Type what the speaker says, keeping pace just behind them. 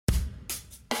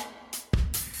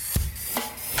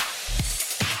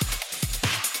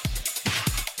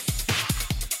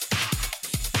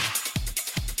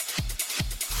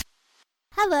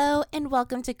Hello, and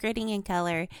welcome to Grading in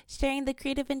Color, sharing the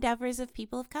creative endeavors of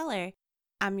people of color.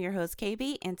 I'm your host,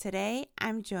 KB, and today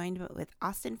I'm joined with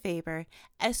Austin Faber,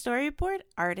 a storyboard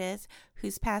artist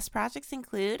whose past projects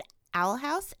include Owl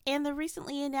House and the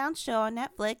recently announced show on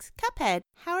Netflix, Cuphead.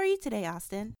 How are you today,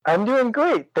 Austin? I'm doing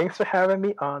great. Thanks for having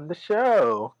me on the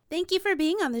show. Thank you for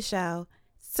being on the show.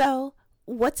 So,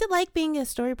 what's it like being a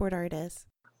storyboard artist?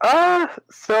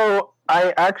 So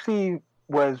I actually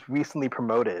was recently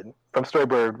promoted from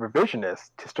storyboard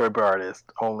revisionist to storyboard artist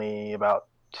only about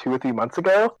 2 or 3 months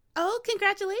ago. Oh,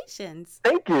 congratulations.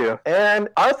 Thank you. And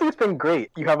honestly, it's been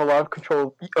great. You have a lot of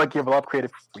control, like you have a lot of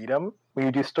creative freedom when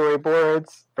you do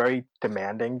storyboards. Very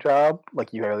demanding job.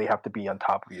 Like you really have to be on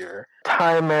top of your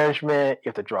time management. You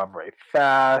have to draw very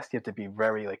fast. You have to be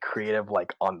very like creative,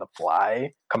 like on the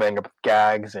fly, coming up with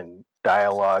gags and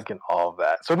dialogue and all of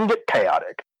that. So it can get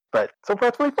chaotic. But so far,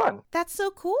 it's really fun. That's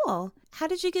so cool. How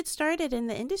did you get started in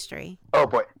the industry? Oh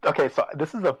boy. Okay, so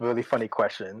this is a really funny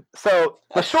question. So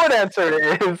the short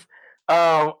answer is,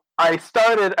 I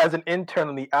started as an intern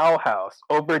in the Owl House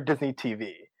over at Disney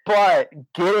TV, but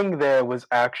getting there was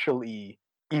actually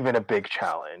even a big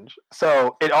challenge.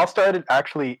 So it all started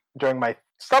actually during my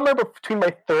summer between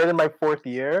my third and my fourth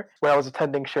year when I was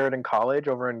attending Sheridan College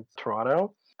over in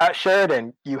Toronto. At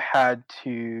Sheridan, you had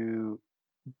to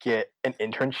get an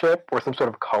internship or some sort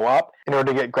of co-op in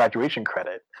order to get graduation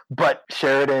credit. But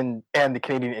Sheridan and the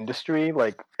Canadian industry,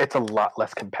 like it's a lot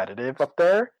less competitive up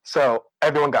there. So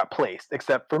everyone got placed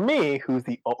except for me, who was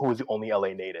the only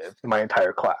LA native in my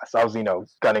entire class. I was,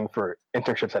 gunning for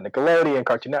internships at Nickelodeon,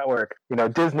 Cartoon Network,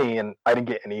 Disney, and I didn't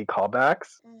get any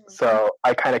callbacks. So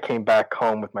I kind of came back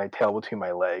home with my tail between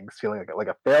my legs, feeling like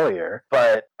a failure.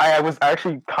 But I was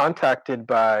actually contacted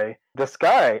by this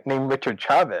guy named Richard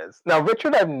Chavez. Now,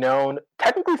 Richard I've known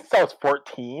technically since I was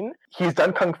 14. He's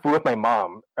done Kung Fu with my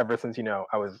mom ever since,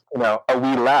 I was, a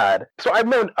wee lad. So I've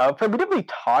known of him. We didn't really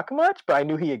talk much, but I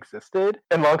knew he existed.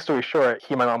 And long story short,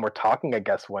 he and my mom were talking, I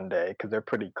guess, one day, because they're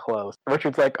pretty close.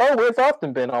 Richard's like, oh, where's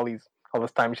Austin been all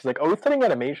this time? She's like, oh, he's studying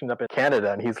animation up in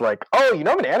Canada. And he's like, oh,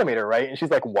 I'm an animator, right? And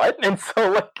she's like, what? And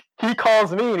so he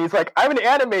calls me and he's like, I'm an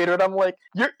animator. And I'm like,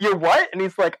 you're what? And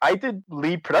he's like, I did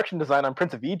lead production design on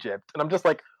Prince of Egypt. And I'm just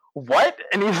like, what?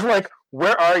 And he's like,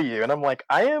 where are you? And I'm like,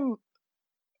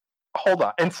 hold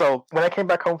on. And so when I came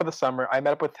back home for the summer, I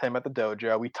met up with him at the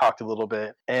dojo. We talked a little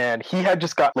bit and he had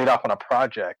just got laid off on a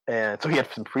project. And so he had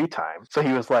some free time. So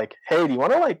he was like, hey, do you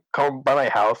want to come by my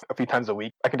house a few times a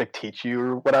week? I could teach you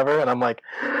or whatever. And I'm like,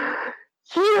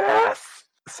 yes.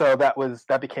 So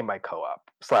that became my co-op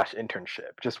 / internship,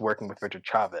 just working with Richard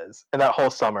Chavez. And that whole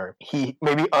summer, he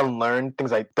made me unlearn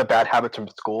things like the bad habits from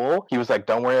school. He was like,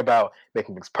 don't worry about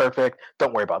making things perfect.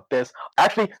 Don't worry about this.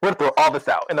 Actually, we're going to throw all this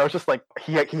out. And I was just like,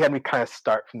 he had me kind of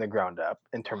start from the ground up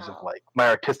in terms of my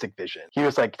artistic vision. He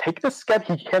was like, take this sketch.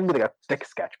 He handed me a thick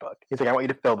sketchbook. He's like, I want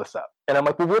you to fill this up. And I'm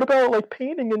like, well, what about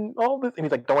painting and all this? And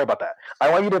he's like, don't worry about that. I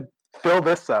want you to fill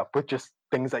this up with just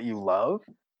things that you love.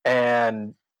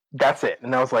 And that's it.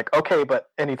 And I was like, okay,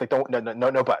 and he's like,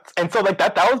 no buts. And so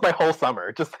that was my whole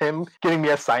summer, just him giving me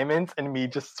assignments and me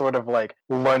just sort of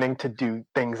learning to do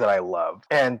things that I love.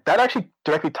 And that actually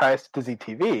directly ties to Disney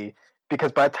TV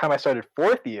because by the time I started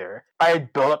fourth year, I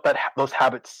had built up those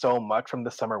habits so much from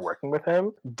the summer working with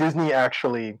him. Disney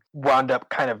actually wound up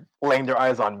kind of laying their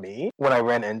eyes on me when I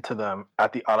ran into them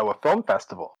at the Ottawa Film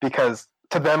Festival because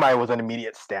to them, I was an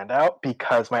immediate standout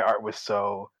because my art was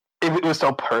it was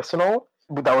so personal.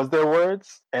 That was their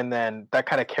words. And then that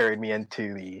kind of carried me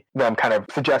into them kind of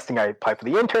suggesting I apply for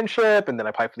the internship. And then I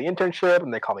applied for the internship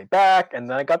and they called me back. And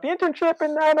then I got the internship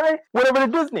and then I went over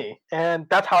to Disney. And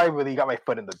that's how I really got my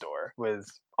foot in the door,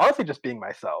 was honestly just being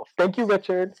myself. Thank you,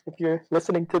 Richard, if you're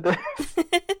listening to this.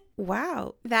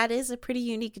 Wow, that is a pretty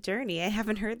unique journey. I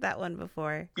haven't heard that one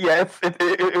before. Yeah,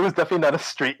 it was definitely not a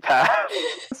straight path.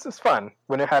 This is fun.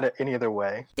 Wouldn't have had it any other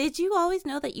way. Did you always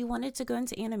know that you wanted to go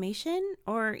into animation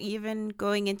or even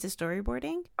going into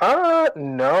storyboarding?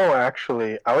 No,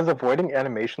 actually. I was avoiding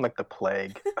animation like the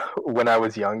plague when I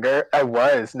was younger. It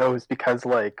was because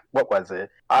what was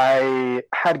it? I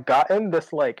had gotten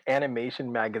this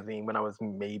animation magazine when I was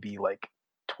maybe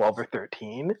 12 or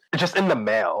 13, just in the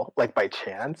mail, by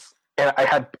chance. And I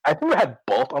think it had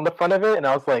Bolt on the front of it, and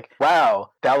I was like,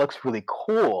 wow, that looks really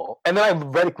cool. And then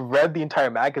I read the entire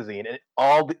magazine, and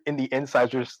all in the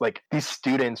insides were just these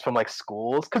students from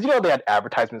schools, because they had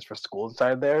advertisements for schools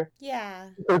inside there. Yeah.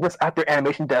 They were just at their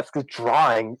animation desks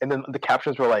drawing, and then the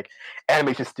captions were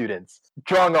animation students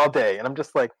drawing all day, and I'm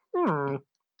just like, I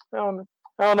don't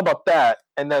know about that.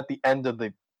 And then at the end of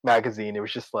the magazine, it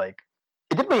was just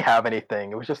it didn't really have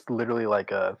anything. It was just literally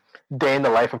like a day in the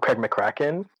life of Craig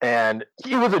McCracken. And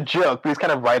it was a joke, but he was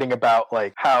kind of writing about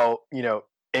like how,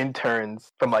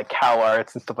 interns from like Cal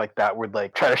Arts and stuff like that would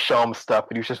like try to show him stuff,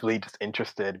 but he was just really just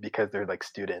interested because they're like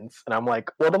students. And I'm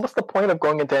like, well, then what's the point of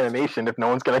going into animation if no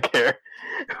one's gonna care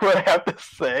what I have to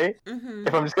say?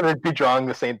 If I'm just gonna be drawing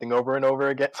the same thing over and over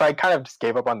again. So I kind of just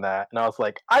gave up on that, and I was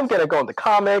like, I'm gonna go into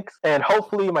comics, and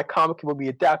hopefully my comic will be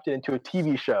adapted into a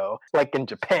TV show like in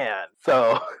Japan.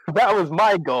 So that was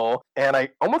my goal, and I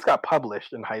almost got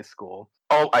published in high school.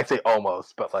 Oh, I say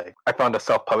almost, but like I found a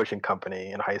self-publishing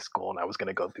company in high school, and I was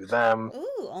gonna go through them.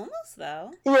 Ooh, almost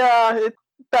though. Yeah,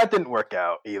 that didn't work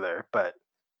out either. But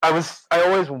I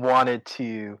always wanted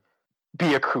to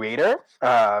be a creator.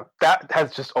 That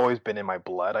has just always been in my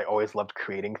blood. I always loved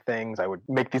creating things. I would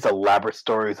make these elaborate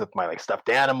stories with my like stuffed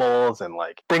animals and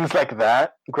like things like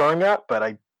that growing up. But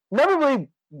I never really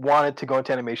wanted to go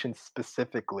into animation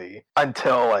specifically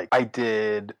until like I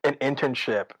did an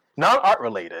internship, not art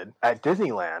related, at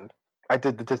Disneyland. I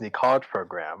did the Disney College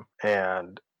program,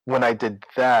 and when I did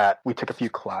that, we took a few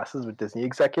classes with Disney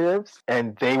executives,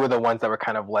 and they were the ones that were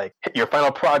kind of like, your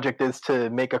final project is to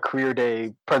make a career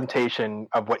day presentation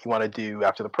of what you want to do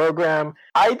after the program.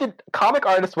 Comic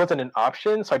artist wasn't an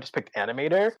option, so I just picked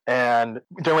animator. And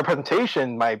during my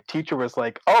presentation, my teacher was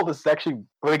like, oh, this is actually a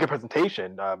really good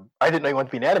presentation. I didn't know you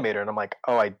wanted to be an animator. And I'm like,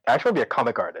 oh, I actually want to be a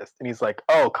comic artist. And he's like,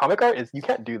 oh, comic art you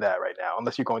can't do that right now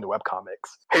unless you're going to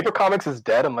webcomics. Paper comics is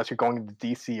dead unless you're going to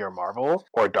DC or Marvel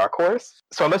or Dark Horse.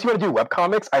 So unless you want to do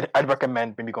webcomics, I'd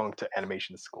recommend maybe going to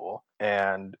animation school.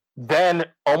 And then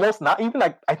almost not even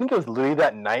like, I think it was literally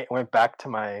that night, I went back to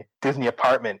my Disney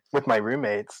apartment with my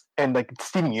roommates, and like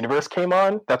Steven Universe came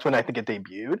on. That's when I think it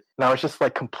debuted. And I was just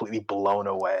like completely blown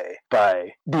away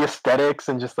by the aesthetics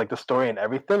and just like the story and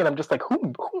everything. And I'm just like,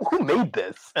 who made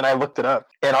this? And I looked it up,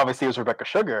 and obviously it was Rebecca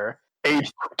Sugar,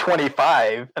 age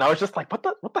 25, and I was just like, what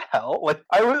the hell? Like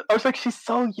I was like, she's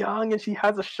so young and she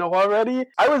has a show already.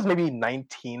 I was maybe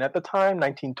 19 at the time,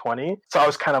 19, 20. So I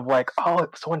was kind of like, oh,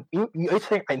 so you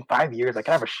think in 5 years I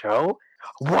can have a show?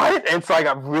 What? And so I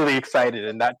got really excited,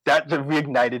 and that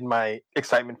reignited my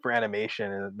excitement for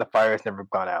animation, and the fire has never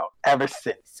gone out ever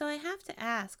since. So I have to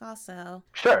ask also.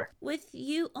 Sure. With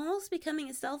you almost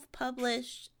becoming a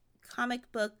self-published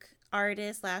comic book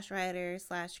artist / writer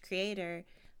 / creator,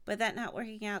 but that not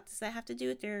working out, does that have to do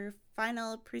with your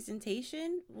final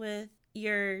presentation with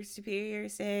your superior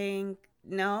saying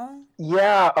no?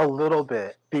 Yeah, a little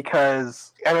bit,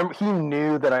 because I remember he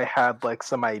knew that I had like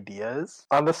some ideas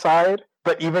on the side,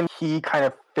 but even he kind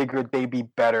of figured they'd be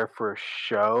better for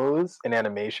shows and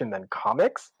animation than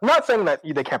comics. I'm not saying that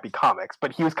they can't be comics,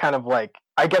 but he was kind of like,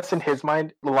 I guess in his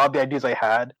mind, a lot of the ideas I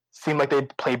had seemed like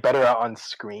they'd play better out on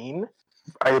screen.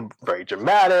 I'm very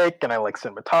dramatic, and I like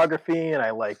cinematography, and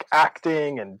I like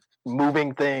acting and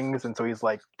moving things. And so he's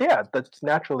like, yeah, that's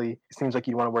naturally, it seems like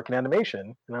you want to work in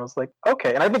animation. And I was like,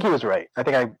 okay. And I think he was right. I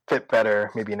think I fit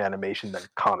better maybe in animation than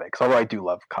comics, although I do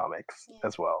love comics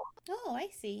as well. Oh, I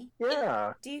see.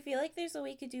 Yeah. Do you feel like there's a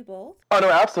way to do both? Oh, no,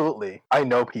 absolutely. I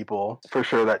know people for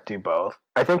sure that do both.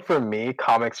 I think for me,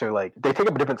 comics are like, they take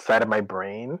up a different side of my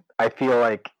brain. I feel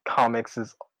like comics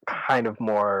is kind of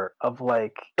more of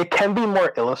like, it can be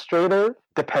more illustrative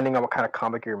depending on what kind of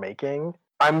comic you're making.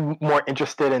 I'm more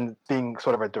interested in being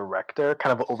sort of a director,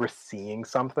 kind of overseeing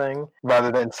something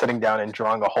rather than sitting down and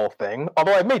drawing a whole thing.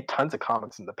 Although I've made tons of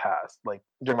comics in the past, like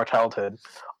during my childhood,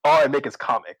 all I make is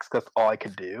comics. That's all I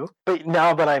could do. But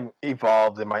now that I'm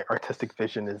evolved and my artistic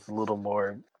vision is a little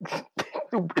more,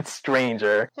 it's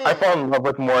stranger, I fall in love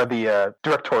with more the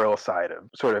directorial side of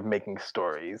sort of making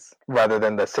stories rather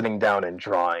than the sitting down and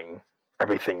drawing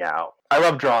everything out. I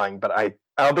love drawing, but I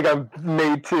don't think I'm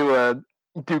made to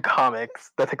do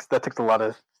comics. That takes a lot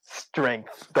of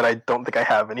strength that I don't think I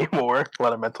have anymore. A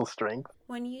lot of mental strength.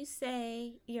 When you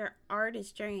say your art is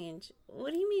strange,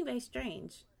 what do you mean by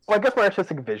strange? Well, I guess my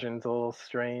artistic vision's a little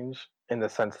strange in the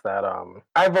sense that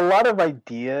I have a lot of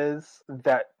ideas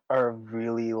that are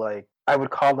really like, I would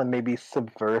call them maybe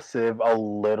subversive, a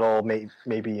little,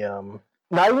 maybe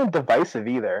not even divisive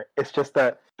either. It's just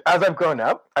that as I've grown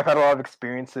up, I've had a lot of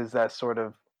experiences that sort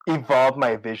of evolved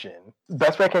my vision.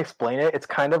 Best way I can explain it, it's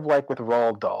kind of like with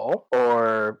Roald Dahl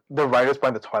or the writers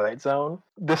behind the Twilight Zone.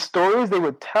 The stories they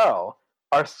would tell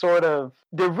are sort of,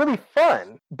 they're really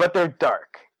fun, but they're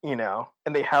dark,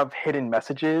 and they have hidden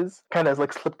messages kind of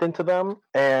like slipped into them.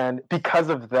 And because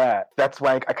of that, that's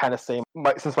why I kind of say,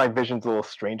 since my vision's a little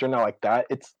stranger now like that,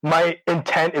 it's my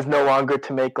intent is no longer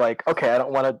to make like, okay,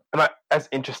 I'm not as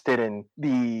interested in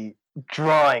the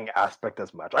drawing aspect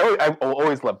as much. I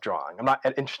always love drawing. I'm not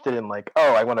interested in like,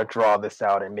 oh, I want to draw this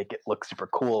out and make it look super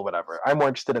cool or whatever. I'm more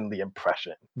interested in the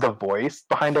impression, the voice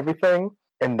behind everything.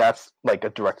 And that's like a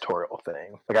directorial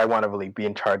thing. Like I want to really be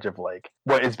in charge of like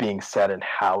what is being said and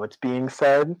how it's being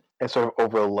said and sort of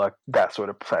overlook that sort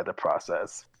of side of the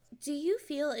process. Do you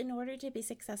feel in order to be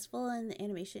successful in the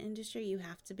animation industry, you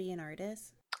have to be an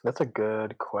artist? That's a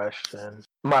good question.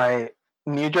 My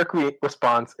knee-jerk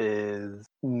response is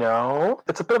no.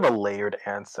 It's a bit of a layered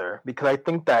answer because I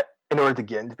think that in order to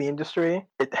get into the industry,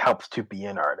 it helps to be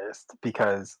an artist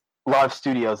because a lot of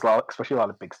studios, especially a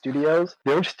lot of big studios,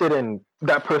 they're interested in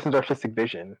that person's artistic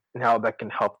vision and how that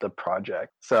can help the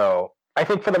project. So I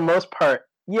think for the most part,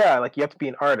 yeah, like you have to be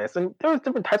an artist. And there's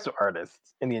different types of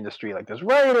artists in the industry. Like there's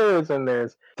writers and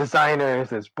there's designers,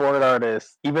 there's board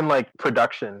artists, even like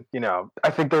production, I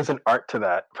think there's an art to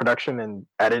that. Production and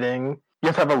editing.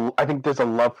 You have to have I think there's a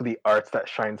love for the arts that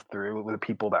shines through with the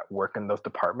people that work in those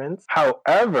departments.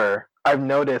 However, I've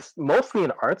noticed mostly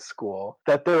in art school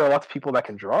that there are lots of people that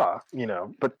can draw,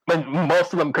 but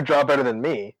most of them could draw better than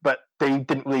me, but they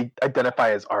didn't really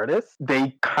identify as artists.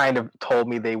 They kind of told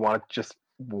me they wanted to just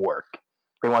work.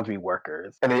 They wanted to be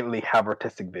workers and they didn't really have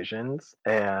artistic visions.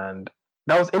 And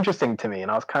that was interesting to me. And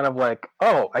I was kind of like,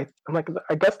 I'm like,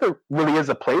 I guess there really is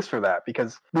a place for that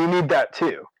because we need that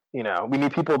too. We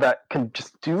need people that can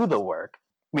just do the work.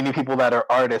 We need people that are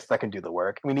artists that can do the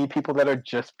work. We need people that are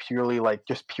just purely like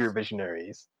just pure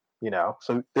visionaries,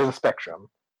 So there's a spectrum.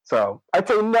 So I'd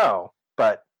say no,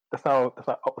 but that's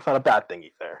not a bad thing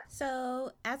either.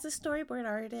 So as a storyboard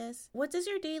artist, what does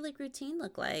your daily routine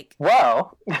look like?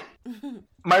 Well,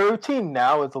 my routine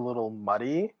now is a little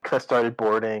muddy because I started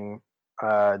boarding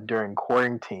during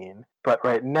quarantine. But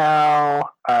right now,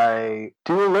 I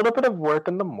do a little bit of work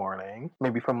in the morning,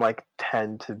 maybe from like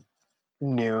 10 to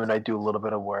noon, I do a little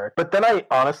bit of work. But then I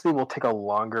honestly will take a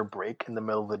longer break in the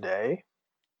middle of the day,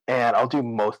 and I'll do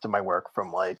most of my work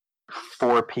from like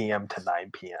 4 p.m. to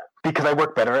 9 p.m. because I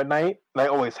work better at night, and I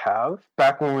always have.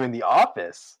 Back when we were in the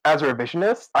office, as a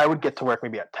revisionist, I would get to work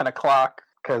maybe at 10 o'clock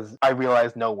because I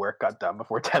realized no work got done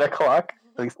before 10 o'clock,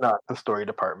 at least not the story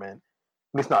department,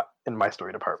 at least not in my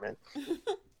story department.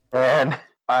 And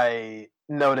I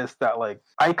noticed that like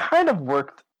I kind of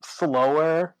worked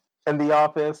slower in the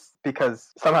office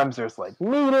because sometimes there's like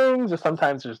meetings or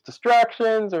sometimes there's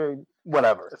distractions or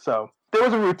whatever. So there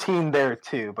was a routine there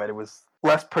too, but it was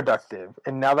less productive.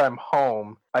 And now that I'm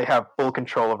home, I have full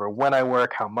control over when I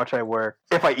work, how much I work,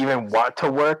 if I even want to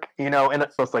work, and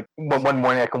so it's like one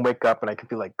morning I can wake up and I can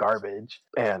feel like garbage.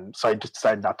 And so I just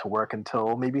decided not to work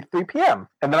until maybe 3 p.m.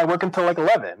 And then I work until like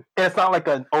 11. And it's not like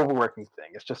an overworking thing.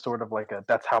 It's just sort of like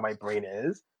that's how my brain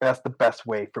is. And that's the best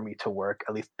way for me to work,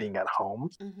 at least being at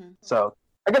home. Mm-hmm. So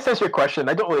I guess that's your question.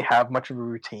 I don't really have much of a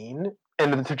routine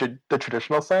in the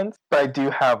traditional sense, but I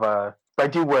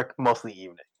do work mostly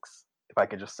evenings, if I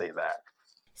could just say that.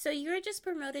 So you were just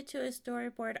promoted to a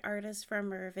storyboard artist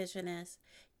from a revisionist.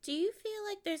 Do you feel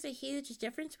like there's a huge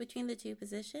difference between the two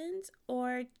positions?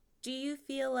 Or do you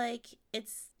feel like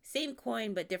it's same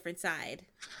coin but different side?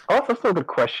 Oh, that's a good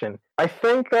question. I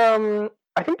think they're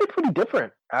pretty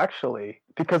different, actually.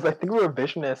 Because I think with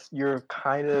revisionist, you're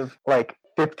kind of like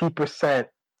 50%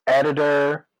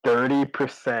 editor,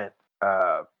 30%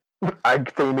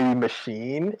 I'd say maybe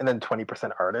machine, and then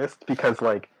 20% artist. Because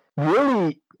like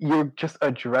really you're just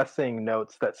addressing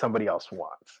notes that somebody else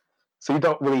wants. So you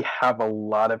don't really have a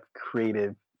lot of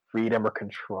creative freedom or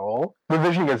control.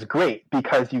 Revisioning is great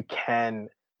because you can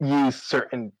use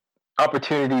certain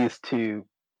opportunities to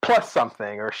plus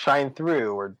something or shine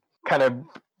through or kind of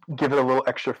give it a little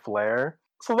extra flair.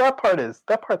 So that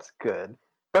part's good.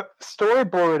 But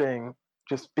storyboarding,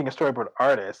 just being a storyboard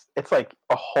artist, it's like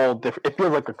a whole different, it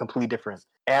feels like a completely different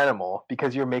animal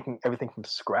because you're making everything from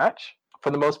scratch for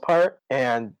the most part.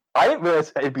 And I didn't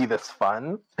realize it'd be this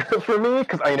fun for me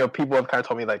because I know people have kind of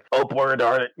told me like, oh, board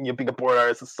art, being a board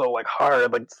artist is so like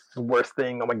hard, like it's the worst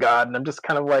thing, oh my god. And I'm just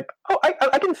kind of like, oh,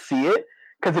 I can see it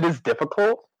because it is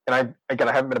difficult. And I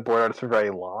haven't been a board artist for very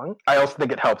long. I also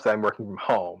think it helps that I'm working from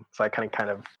home, so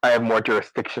I I have more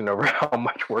jurisdiction over how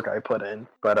much work I put in.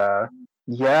 But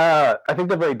yeah, I think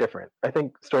they're very different. I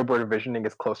think storyboard visioning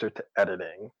is closer to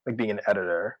editing, like being an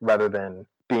editor, rather than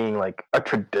being like a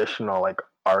traditional like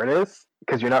artist,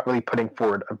 because you're not really putting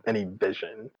forward any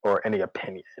vision or any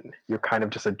opinion. You're kind of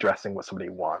just addressing what somebody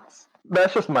wants.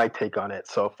 That's just my take on it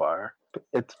so far.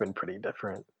 It's been pretty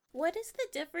different. What is the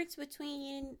difference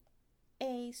between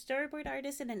a storyboard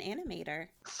artist and an animator?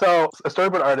 So a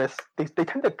storyboard artist, they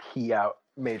tend to key out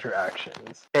major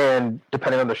actions. And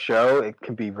depending on the show, it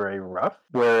can be very rough.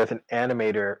 Whereas an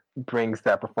animator brings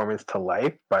that performance to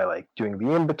life by like doing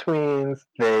the in-betweens.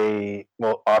 They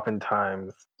will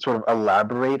oftentimes sort of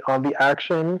elaborate on the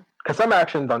action. Because some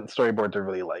actions on storyboards are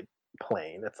really like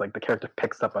plain. It's like the character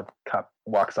picks up a cup,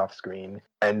 walks off screen,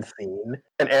 end scene.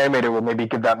 An animator will maybe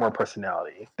give that more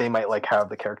personality. They might like have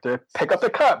the character pick up the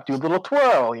cup, do a little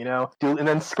twirl, and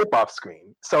then skip off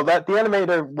screen. So that the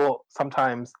animator will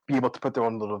sometimes be able to put their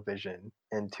own little vision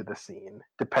into the scene,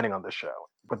 depending on the show,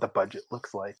 what the budget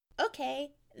looks like.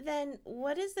 Okay, then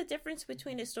what is the difference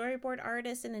between a storyboard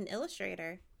artist and an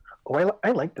illustrator? Oh,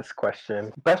 I like this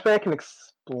question. Best way I can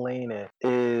explain it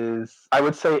is I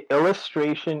would say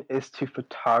illustration is to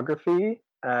photography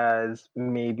as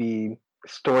maybe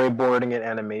storyboarding and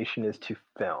animation is to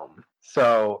film.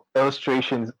 So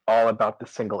illustration's all about the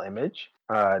single image,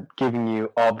 giving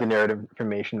you all the narrative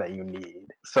information that you need.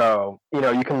 So,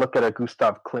 you can look at a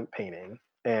Gustav Klimt painting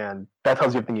and that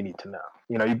tells you everything you need to know.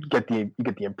 You get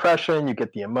the impression, you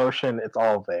get the emotion, it's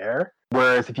all there.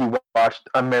 Whereas if you watched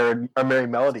a Merry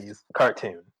Melodies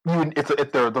cartoon,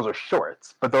 those are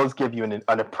shorts, but those give you an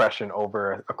impression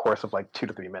over a course of like 2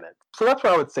 to 3 minutes. So that's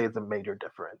what I would say is a major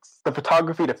difference. The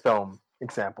photography to film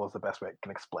example is the best way I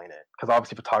can explain it, because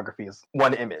obviously photography is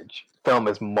one image, film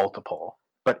is multiple,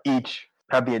 but each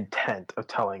have the intent of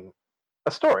telling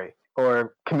a story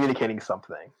or communicating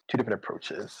something. 2 different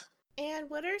approaches. And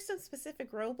what are some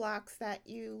specific roadblocks that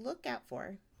you look out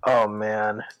for? Oh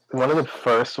man, one of the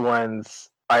first ones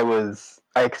I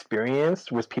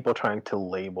experienced was people trying to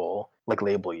label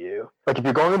you. Like if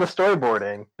you're going into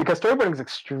storyboarding, because storyboarding is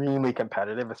extremely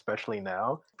competitive, especially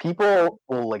now, people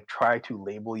will like try to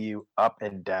label you up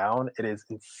and down. It is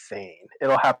insane.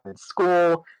 It'll happen in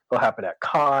school, it'll happen at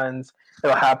cons,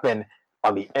 it'll happen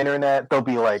on the internet. They'll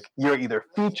be like, you're either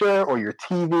feature or you're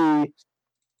TV,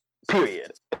 period.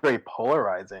 It's very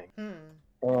polarizing.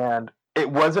 And it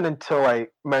wasn't until I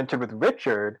mentored with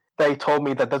Richard that he told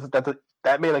me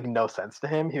that made like no sense to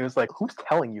him. He was like, "Who's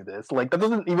telling you this? Like that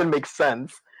doesn't even make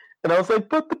sense." And I was like,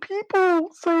 "But the people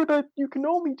say that you can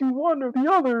only do one or the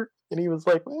other." And he was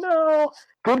like, "No,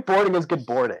 good boarding is good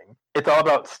boarding. It's all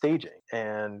about staging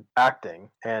and acting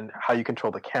and how you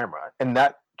control the camera, and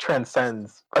that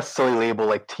transcends a silly label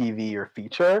like TV or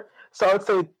feature." So I would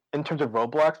say, in terms of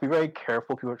roadblocks, be very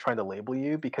careful people are trying to label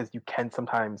you, because you can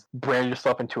sometimes brand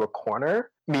yourself into a corner.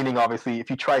 Meaning, obviously, if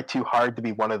you try too hard to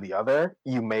be one or the other,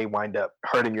 you may wind up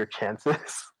hurting your chances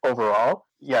overall.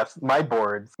 Yes, my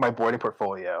boarding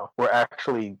portfolio were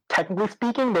actually, technically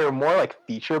speaking, they were more like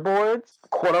feature boards,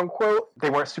 quote unquote. They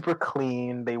weren't super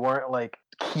clean. They weren't like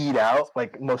keyed out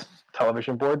like most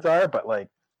television boards are, but like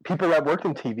people that worked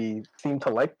in TV seemed to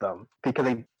like them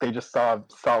because they just saw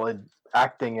solid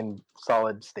acting and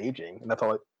solid staging, and that's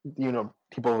all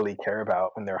people really care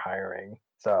about when they're hiring.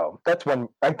 So that's one.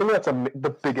 I think that's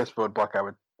the biggest roadblock I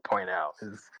would point out,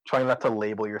 is trying not to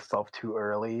label yourself too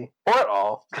early or at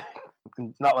all.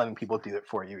 Not letting people do it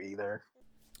for you either.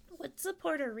 What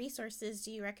support or resources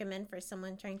do you recommend for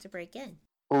someone trying to break in?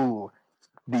 Ooh,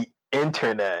 the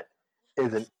internet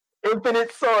is an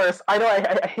infinite source. I know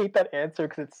I hate that answer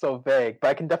because it's so vague, but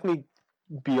I can definitely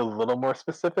be a little more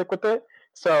specific with it.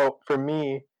 So for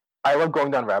me, I love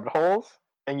going down rabbit holes,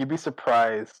 and you'd be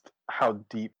surprised how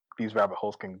deep these rabbit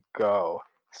holes can go.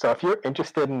 So if you're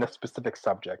interested in a specific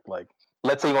subject, like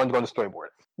let's say you want to go into storyboard,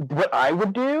 what I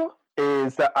would do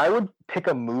is that I would pick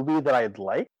a movie that I'd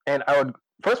like, and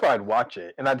first of all, I'd watch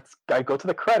it, and I'd go to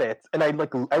the credits, and I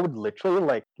would literally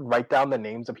like write down the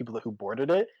names of people who boarded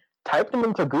it, type them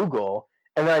into Google,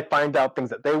 and then I'd find out things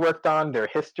that they worked on, their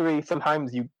history.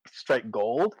 Sometimes you strike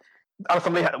gold. One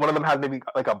of them has maybe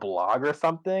like a blog or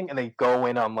something, and they go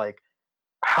in on like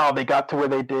how they got to where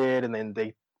they did, and then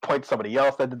they point to somebody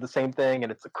else that did the same thing,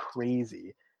 and it's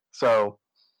crazy. So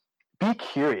be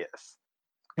curious.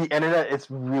 The internet is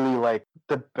really like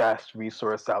the best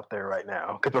resource out there right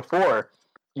now. Because before,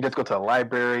 you just go to a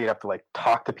library, you have to like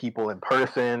talk to people in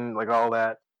person, like all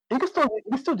that. You can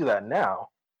still do that now.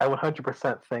 I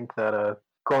 100% think that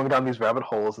going down these rabbit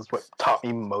holes is what taught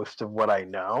me most of what I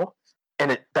know.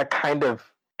 And that kind of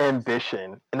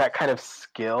ambition and that kind of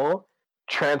skill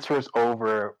transfers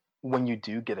over when you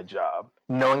do get a job.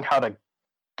 Knowing how to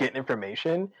get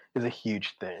information is a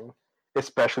huge thing,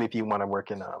 especially if you want to work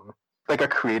in like a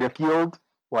creative field,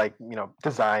 like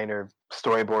design or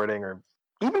storyboarding or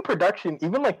even production,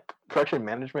 even like production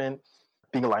management,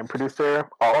 being a line producer,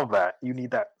 all of that. You need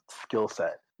that skill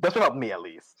set. That's what helped me, at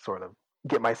least, sort of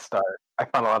get my start. I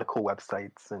found a lot of cool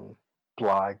websites and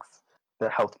blogs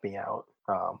that helped me out.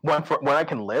 One I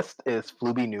can list is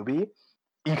Flooby Newbie.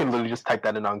 You can literally just type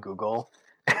that in on Google,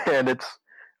 and it's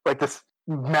like this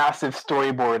massive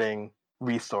storyboarding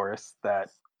resource that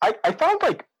I found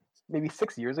like maybe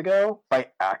 6 years ago by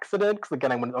accident. Because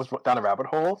again, I was down a rabbit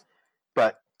hole,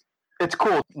 but it's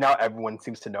cool now. Everyone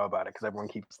seems to know about it because everyone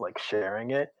keeps like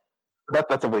sharing it.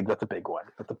 That's a big one. That's a big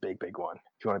one.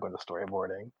 If you want to go into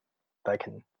storyboarding, that I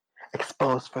can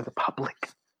expose for the public,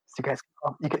 so you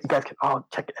guys can all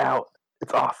check it out.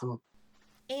 It's awesome.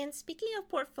 And speaking of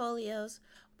portfolios,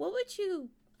 what would you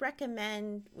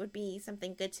recommend would be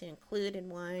something good to include in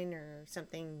one or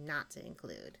something not to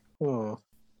include? Hmm.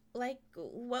 Like,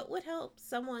 what would help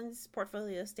someone's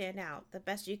portfolio stand out the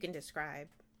best you can describe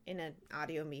in an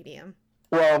audio medium?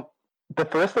 Well, the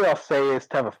first thing I'll say is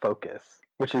to have a focus,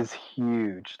 which is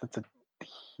huge. That's a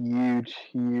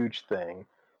huge thing.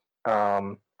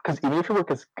 Because even if your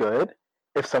work is good,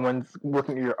 if someone's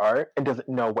looking at your art and doesn't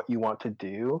know what you want to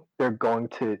do, they're going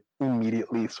to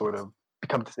immediately sort of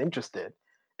become disinterested.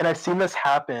 And I've seen this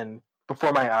happen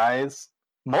before my eyes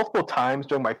multiple times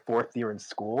during my 4th year in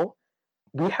school.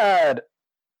 We had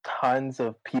tons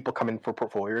of people come in for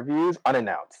portfolio reviews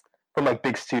unannounced from like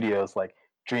big studios like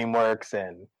DreamWorks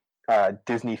and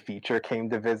Disney Feature came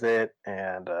to visit,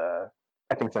 and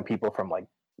I think some people from like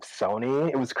Sony.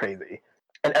 It was crazy.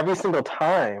 And every single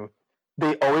time,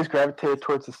 they always gravitated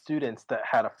towards the students that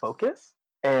had a focus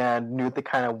and knew the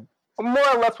kind of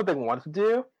more or less what they wanted to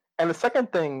do. And the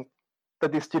second thing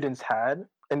that these students had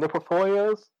in their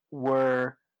portfolios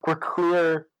were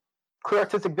clear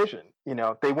artistic vision. You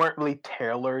know, they weren't really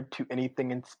tailored to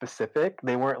anything in specific.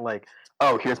 They weren't like,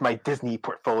 oh, here's my Disney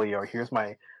portfolio, or here's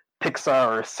my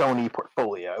Pixar or Sony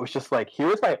portfolio. It was just like,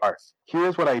 here's my art,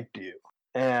 here's what I do.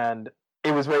 And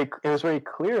it was very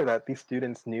clear that these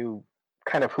students knew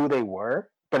kind of who they were,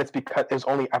 but it's because it was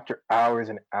only after hours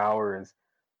and hours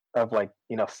of like,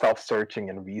 you know, self-searching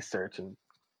and research and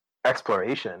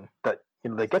exploration that,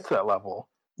 you know, they get to that level.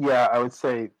 Yeah, I would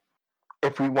say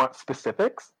if we want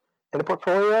specifics in a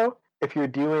portfolio, if you're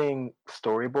doing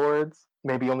storyboards,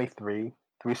 maybe only three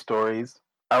stories.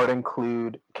 I would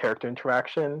include character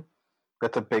interaction.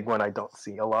 That's a big one I don't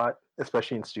see a lot,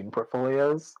 especially in student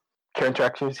portfolios.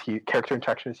 Character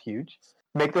interaction is huge.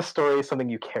 Make the story something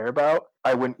you care about.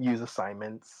 I wouldn't use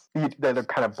assignments. They're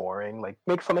kind of boring. Like,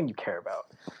 make something you care about.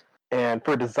 And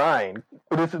for design,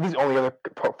 this is the only other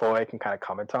portfolio I can kind of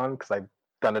comment on because I've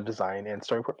done a design and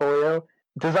story portfolio.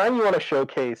 Design, you want to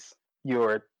showcase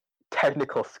your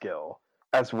technical skill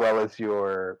as well as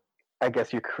your, I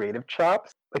guess, your creative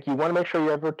chops. Like, you want to make sure you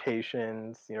have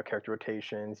rotations, you know, character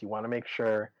rotations. You want to make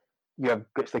sure you have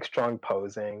good, like, strong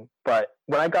posing. But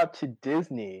when I got to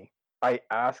Disney, I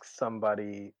asked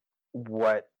somebody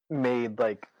what made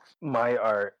like my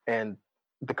art and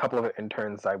the couple of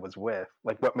interns I was with,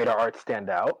 like what made our art stand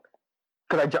out.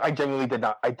 Because I genuinely did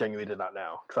not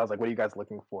know. Because I was like, what are you guys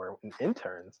looking for in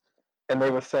interns? And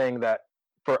they were saying that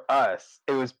for us,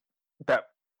 it was that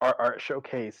our art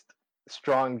showcased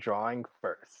strong drawing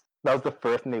first. That was the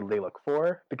first thing they look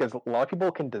for, because a lot of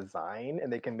people can design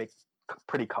and they can make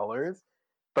pretty colors,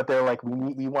 but they're like,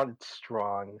 we wanted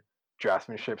strong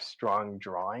draftsmanship, strong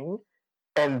drawing,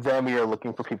 and then we are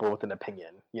looking for people with an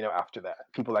opinion, you know, after that.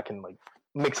 People that can like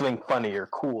make something funny or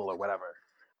cool or whatever.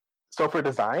 So for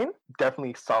design,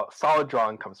 definitely solid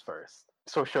drawing comes first.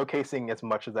 So showcasing as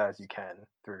much of that as you can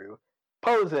through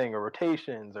posing or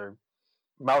rotations or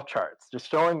mouth charts, just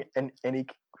showing in any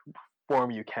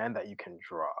form you can that you can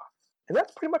draw. And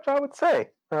that's pretty much all I would say.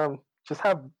 Just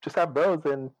have those,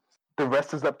 and the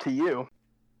rest is up to you.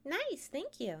 Nice,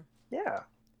 thank you. Yeah.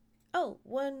 Oh,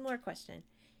 one more question.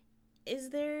 Is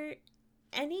there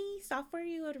any software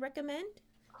you would recommend?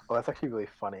 Well, that's actually really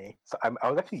funny. So I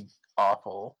was actually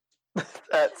awful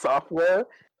at software.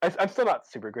 I'm still not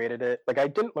super great at it. Like, I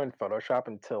didn't learn Photoshop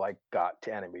until I got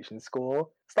to animation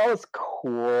school. So that was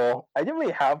cool. I didn't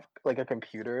really have like a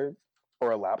computer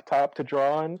or a laptop to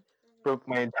draw on for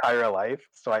my entire life.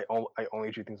 So I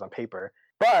only drew things on paper.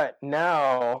 But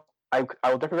now I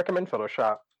would definitely recommend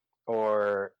Photoshop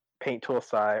or Paint Tool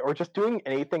SI, or just doing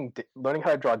anything, learning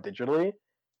how to draw digitally. It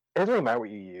doesn't really matter what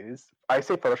you use. I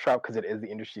say Photoshop because it is the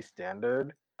industry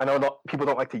standard. I know people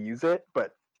don't like to use it,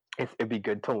 but it'd be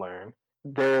good to learn.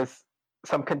 There's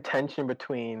some contention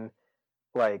between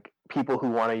like people who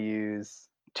want to use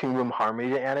Toon Room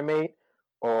Harmony to animate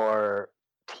or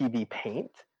TV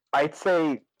Paint. I'd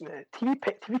say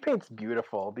TV Paint's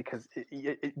beautiful because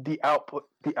the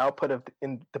output of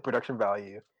in the production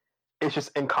value is just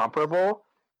incomparable.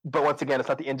 But once again, it's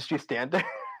not the industry standard.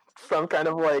 So I'm kind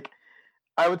of like,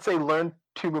 I would say learn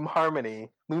Toon Room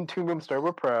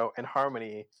Storyboard Pro and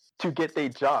Harmony to get a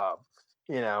job,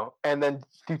 you know, and then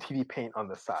do TV Paint on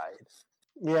the side.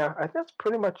 Yeah, I think that's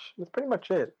pretty much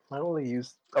it. I don't really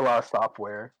use a lot of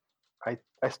software.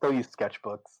 I still use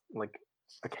sketchbooks like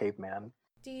a caveman.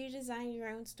 Do you design your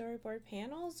own storyboard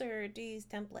panels or do you use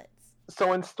templates?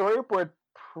 So in Storyboard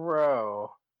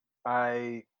Pro,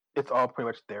 I it's all pretty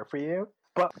much there for you.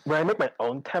 But when I make my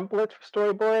own templates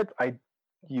for storyboards,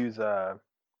 use I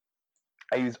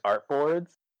use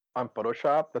artboards on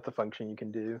Photoshop. That's a function you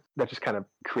can do that just kind of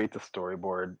creates a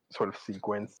storyboard sort of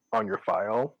sequence on your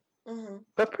file. Mm-hmm.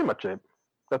 That's pretty much it.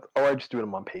 That's all. I just do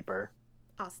them on paper.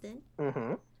 Austin,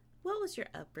 Mm-hmm. what was your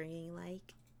upbringing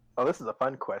like? Oh, this is a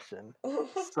fun question.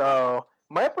 So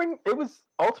my upbringing, it was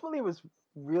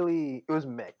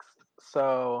mixed.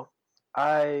 So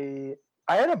I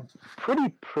had a pretty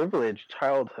privileged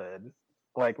childhood.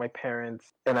 Like my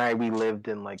parents and we lived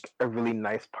in like a really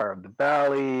nice part of the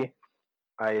valley.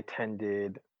 I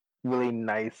attended really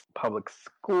nice public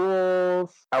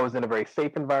schools. I was in a very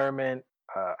safe environment.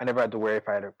 I never had to worry if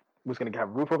was going to have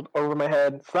a roof over my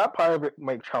head. So that part of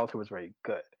my childhood was very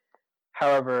good.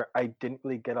 However, I didn't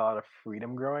really get a lot of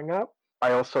freedom growing up.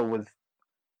 I also was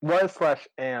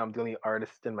 / am the only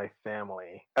artist in my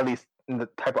family, at least in the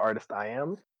type of artist I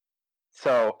am.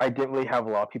 So I didn't really have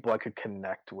a lot of people I could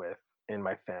connect with in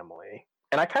my family.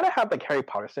 And I kind of had like Harry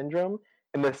Potter syndrome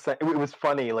in this it was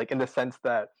funny, like in the sense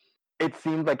that it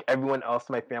seemed like everyone else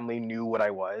in my family knew what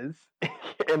I was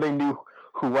and they knew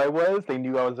who I was. They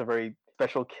knew I was a very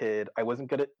special kid. I wasn't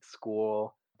good at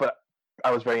school, but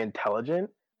I was very intelligent.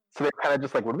 So they kind of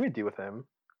just like, what do we do with him?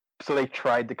 So they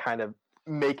tried to kind of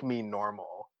make me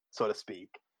normal, so to speak,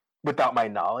 without my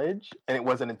knowledge. And it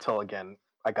wasn't until, again,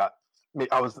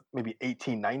 I was maybe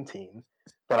 18, 19,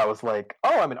 that I was like,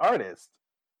 oh, I'm an artist.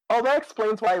 Oh, that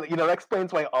explains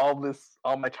why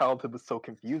all my childhood was so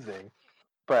confusing.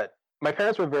 But my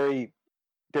parents they're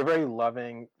very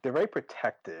loving, they're very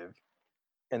protective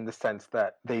in the sense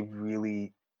that they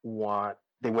wanted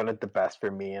the best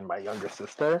for me and my younger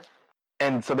sister.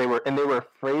 And so they were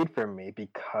afraid for me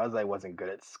because I wasn't good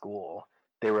at school.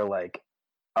 They were like,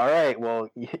 all right, well,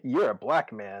 you're a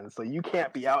black man, so you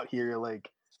can't be out here like,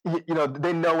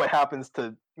 they know what happens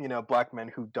to, black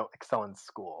men who don't excel in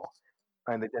school.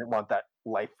 And they didn't want that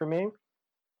life for me.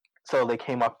 So they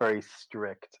came off very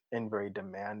strict and very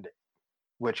demanding,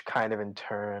 which kind of in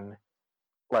turn,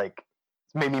 like,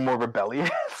 made me more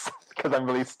rebellious because I'm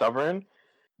really stubborn.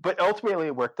 But ultimately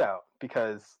it worked out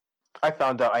because I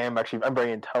found out I'm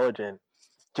very intelligent,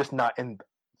 just not in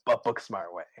a book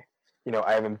smart way.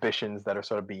 I have ambitions that are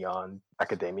sort of beyond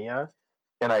academia,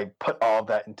 and I put all of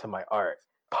that into my art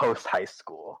post high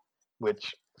school,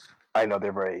 which I know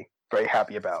they're very, very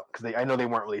happy about because I know they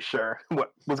weren't really sure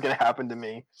what was going to happen to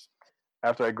me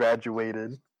after I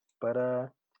graduated, but it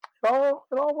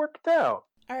all worked out.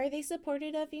 Are they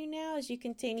supportive of you now as you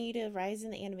continue to rise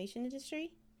in the animation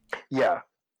industry? Yeah,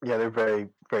 they're very,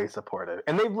 very supportive,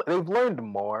 and they've learned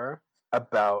more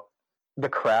about the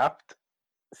craft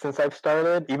since I've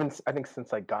started. Even I think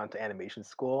since I got into animation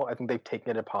school, I think they've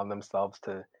taken it upon themselves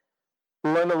to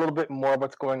learn a little bit more of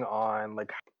what's going on,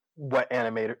 like what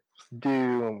animators do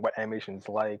and what animation's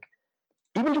like,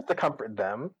 even just to comfort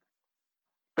them.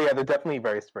 But yeah, they're definitely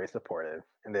very, very supportive,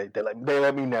 and they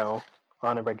let me know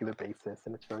on a regular basis,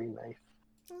 and it's very nice.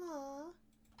 Aww.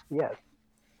 Yes.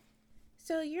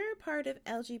 So you're a part of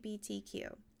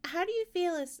LGBTQ. How do you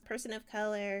feel as a person of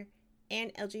color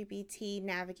and LGBT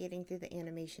navigating through the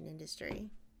animation industry?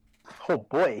 Oh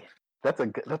boy, that's a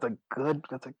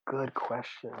good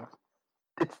question.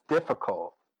 It's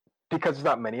difficult because there's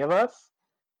not many of us.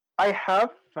 I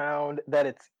have found that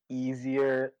it's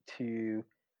easier to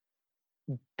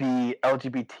be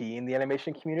LGBT in the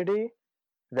animation community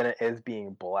than it is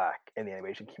being black in the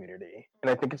animation community.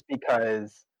 And I think it's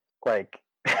because, like,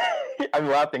 I'm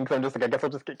laughing because I'm just like, I guess I'll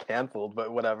just get canceled,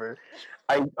 but whatever.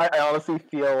 I honestly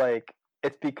feel like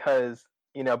it's because,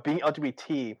 being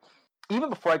LGBT, even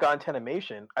before I got into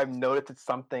animation, I've noticed it's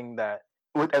something that,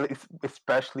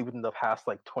 especially within the past,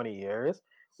 like, 20 years,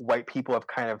 white people have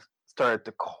kind of started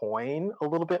to coin a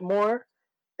little bit more.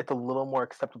 It's a little more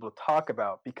acceptable to talk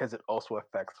about because it also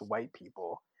affects white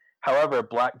people. However,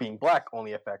 being black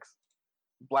only affects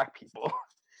black people.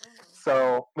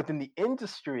 So within the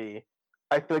industry,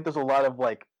 I feel like there's a lot of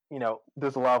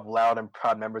there's a lot of loud and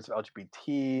proud members of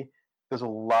LGBT. There's a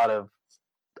lot of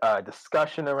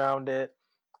discussion around it,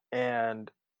 and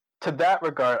to that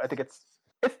regard, I think it's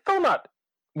still not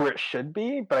where it should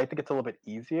be, but I think it's a little bit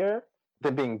easier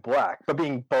than being black. But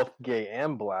being both gay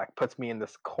and black puts me in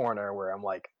this corner where I'm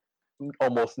like,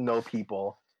 almost no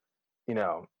people,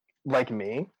 like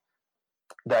me,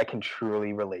 that I can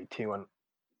truly relate to on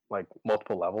like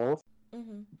multiple levels.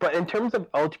 Mm-hmm. But in terms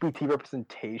of LGBT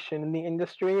representation in the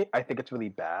industry, I think it's really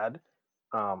bad.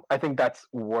 I think that's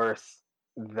worse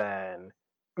than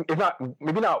it's not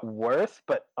maybe not worse,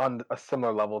 but on a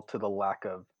similar level to the lack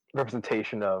of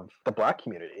representation of the Black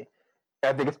community.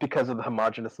 I think it's because of the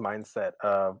homogenous mindset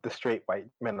of the straight white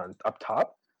men up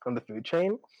top on the food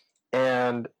chain.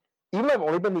 And even though I've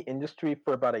only been in the industry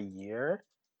for about a year,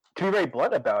 to be very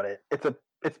blunt about it,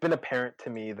 it's been apparent to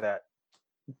me that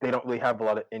they don't really have a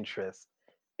lot of interest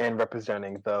in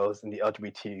representing those in the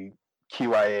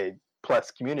LGBTQIA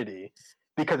plus community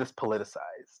because it's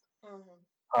politicized.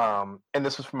 And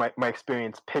this was from my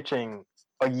experience pitching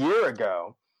a year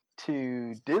ago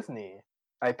to Disney.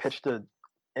 I pitched an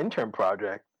intern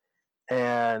project,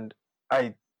 and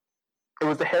it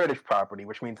was a heritage property,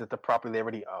 which means it's a property they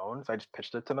already own. So I just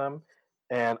pitched it to them,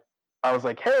 and I was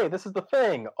like, "Hey, this is the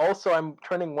thing. Also, I'm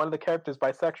turning one of the characters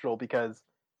bisexual because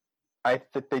I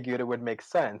figured it would make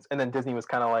sense." And then Disney was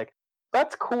kind of like,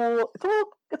 "That's cool.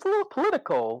 It's a little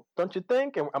political, don't you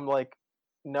think?" And I'm like,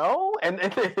 "No." And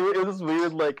it was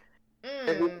weird, like,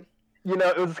 it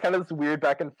was kind of this weird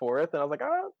back and forth. And I was like,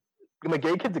 "Oh, the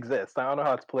gay kids exist. I don't know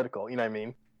how it's political." You know what I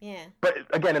mean? Yeah. But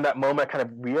again, in that moment, I kind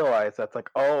of realized that's like,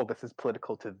 oh, this is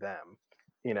political to them,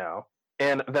 you know?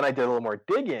 And then I did a little more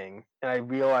digging, and I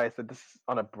realized that this is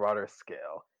on a broader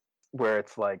scale, where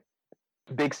it's like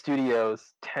big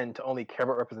studios tend to only care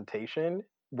about representation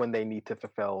when they need to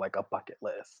fulfill like a bucket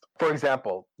list. For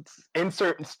example,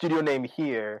 insert studio name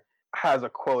here has a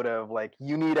quota of like,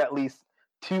 you need at least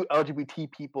 2 LGBT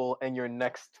people in your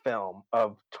next film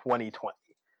of 2020.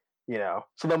 You know,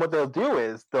 so then what they'll do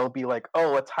is they'll be like, oh,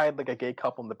 let's hide like a gay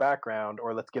couple in the background,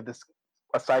 or let's give this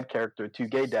a side character 2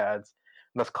 gay dads,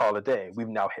 and let's call it a day. We've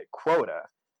now hit quota.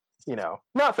 You know,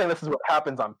 not saying this is what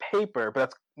happens on paper, but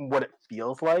that's what it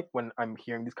feels like when I'm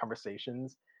hearing these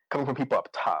conversations coming from people up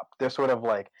top. They're sort of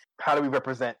like, how do we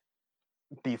represent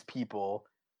these people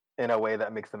in a way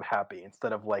that makes them happy,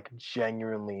 instead of like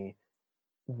genuinely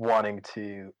wanting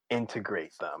to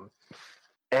integrate them.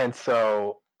 And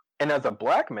so, and as a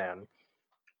Black man,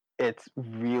 it's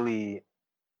really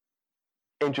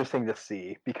interesting to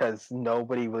see because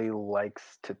nobody really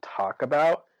likes to talk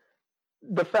about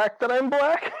the fact that I'm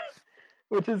Black,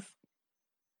 which is,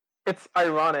 it's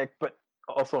ironic, but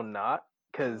also not,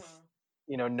 because,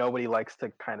 you know, nobody likes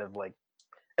to kind of like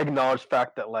acknowledge the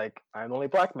fact that like, I'm the only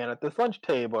Black man at this lunch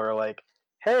table, or like,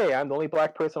 hey, I'm the only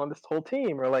Black person on this whole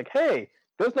team, or like, hey,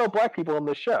 there's no Black people in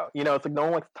this show. You know, it's like no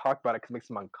one likes to talk about it because it makes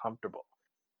them uncomfortable.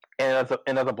 And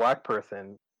as a Black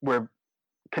person, we're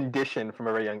conditioned from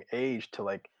a very young age to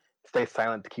like stay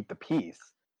silent to keep the peace.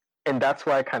 And that's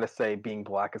why I kind of say being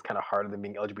Black is kind of harder than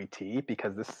being LGBT,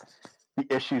 because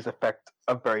the issues affect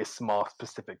a very small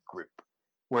specific group.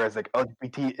 Whereas like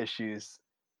LGBT issues,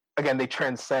 again, they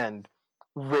transcend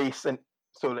race and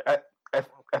sort of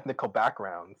ethnical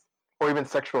backgrounds, or even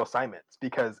sexual assignments,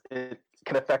 because it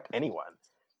can affect anyone,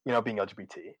 you know, being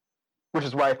LGBT. Which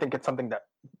is why I think it's something that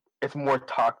it's more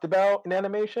talked about in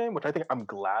animation, which I think I'm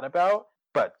glad about.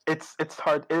 But it's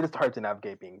hard. It is hard to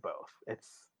navigate being both.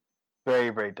 It's very,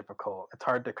 very difficult. It's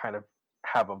hard to kind of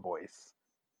have a voice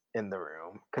in the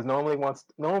room because no one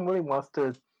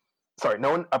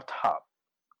up top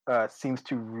seems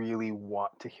to really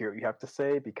want to hear what you have to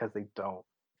say, because they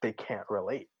can't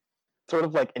relate. Sort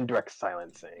of like indirect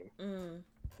silencing,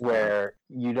 where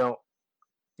you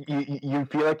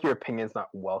feel like your opinion's not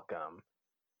welcome,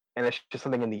 and it's just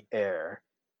something in the air.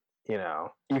 You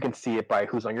know, you can see it by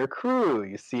who's on your crew.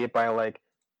 You see it by like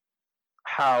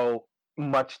how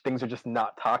much things are just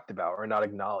not talked about or not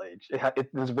acknowledged.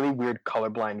 There's a really weird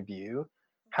colorblind view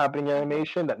happening in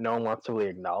animation that no one wants to really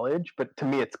acknowledge. But to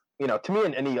me, it's, you know, to me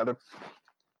and any other,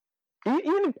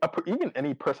 even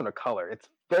any person of color, it's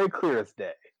very clear as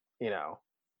day. You know,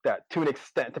 that to an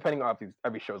extent, depending on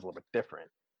every show is a little bit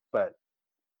different, but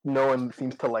no one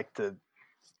seems to like to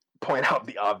point out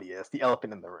the obvious, the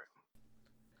elephant in the room.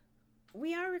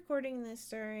 We are recording this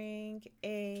during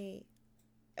a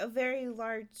very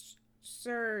large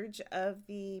surge of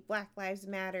the Black Lives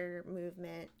Matter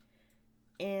movement,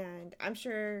 and I'm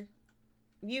sure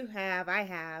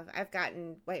I've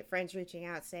gotten white friends reaching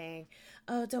out saying,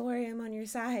 oh, don't worry, I'm on your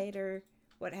side, or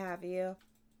what have you.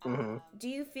 Mm-hmm. Do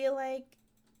you feel like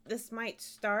this might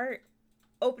start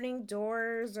opening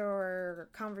doors or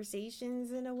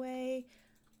conversations in a way?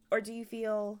 Or do you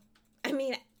feel, I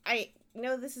mean, I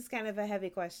know this is kind of a heavy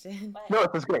question. No,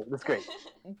 that's great. That's great.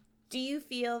 Do you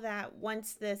feel that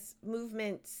once this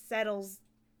movement settles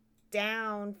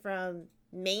down from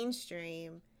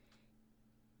mainstream,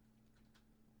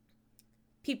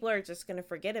 people are just going to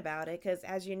forget about it? Because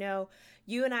as you know,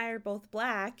 you and I are both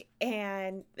Black,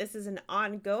 and this is an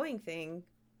ongoing thing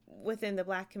within the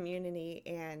Black community,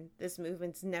 and this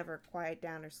movement's never quiet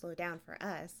down or slow down for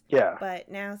us. Yeah. But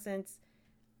now, since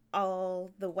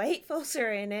all the white folks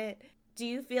are in it. Do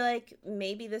you feel like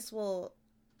maybe this will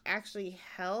actually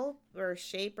help or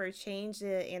shape or change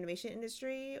the animation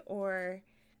industry, or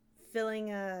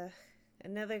filling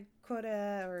another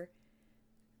quota, or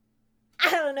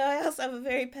I don't know. I also have a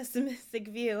very pessimistic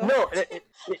view. No, it's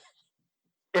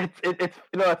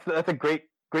that's a great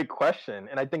question,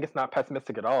 and I think it's not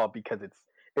pessimistic at all because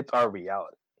it's our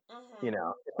reality.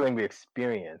 It's something we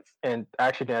experience. And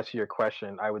actually, to answer your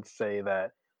question, I would say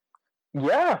that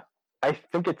yeah, I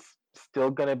think it's still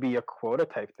gonna be a quota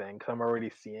type thing because I'm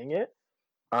already seeing it.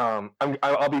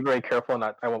 I'll be very careful.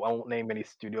 Not I won't name any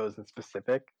studios in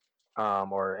specific,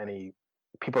 or any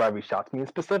people that reached out to me in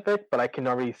specific. But I can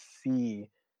already see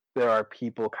there are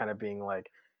people kind of being like,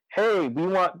 "Hey, we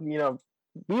want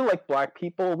we like black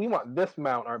people. We want this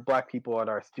amount our black people at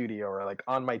our studio or like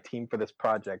on my team for this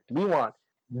project. We want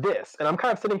this." And I'm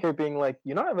kind of sitting here being like,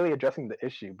 "You're not really addressing the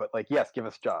issue, but like, yes, give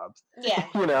us jobs." Yeah.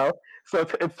 So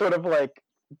it's sort of like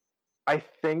I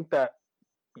think that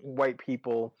white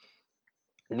people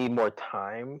need more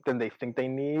time than they think they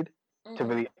need to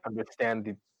really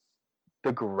understand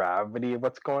the gravity of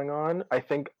what's going on. I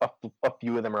think a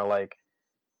few of them are like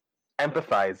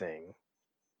empathizing,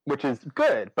 which is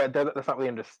good, but that's not really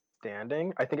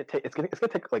understanding. I think it's gonna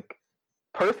take like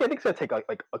personally, I think it's gonna take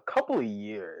like a couple of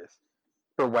years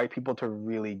for white people to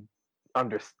really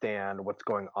understand what's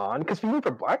going on. Because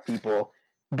for black people,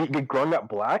 growing up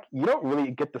black, you don't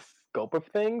really get the scope of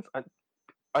things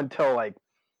until like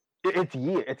it's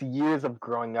years of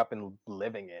growing up and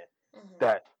living it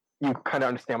that you kind of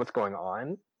understand what's going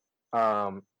on.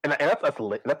 And that's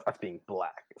us being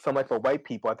black. So like for white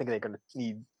people, I think they're gonna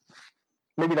need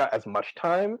maybe not as much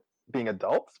time being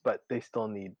adults, but they still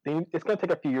need. It's gonna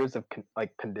take a few years of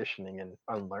conditioning and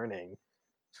unlearning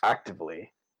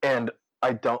actively. And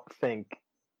I don't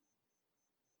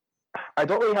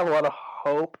really have a lot of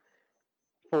hope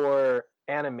for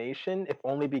animation, if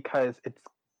only because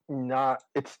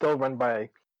it's still run by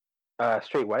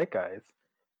straight white guys.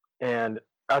 And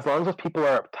as long as those people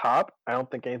are up top, I don't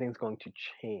think anything's going to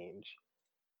change.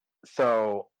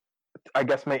 So I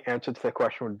guess my answer to the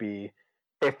question would be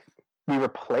if we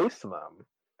replace them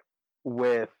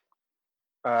with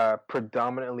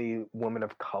predominantly women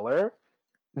of color,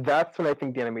 that's when I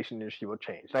think the animation industry will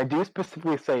change. And I do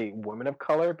specifically say women of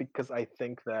color because I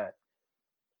think that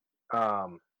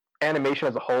animation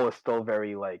as a whole is still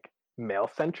very like male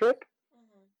centric.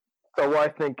 So while I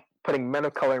think putting men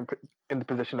of color in the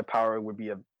position of power would be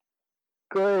a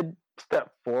good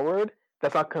step forward,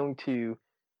 that's not going to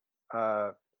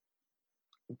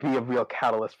be a real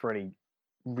catalyst for any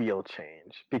real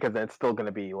change because then it's still going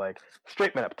to be like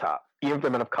straight men up top, even for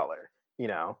men of color,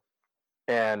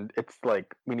 and it's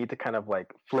like we need to kind of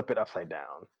like flip it upside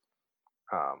down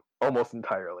almost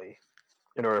entirely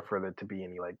in order for there to be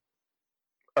any like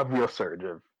a real surge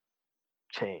of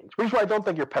change, which is why I don't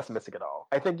think you're pessimistic at all.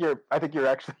 I think you're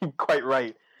actually quite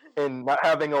right in not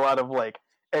having a lot of like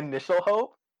initial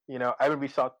hope. I would be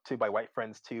shocked too by white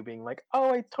friends too being like,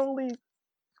 "Oh, I totally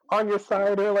on your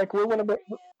side," or like we're one of the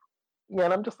yeah,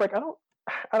 and I'm just like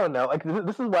I don't know. Like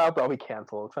this is why I'll probably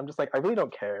cancel because I'm just like I really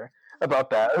don't care about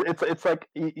that. It's like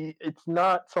it's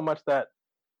not so much that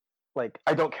like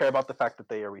I don't care about the fact that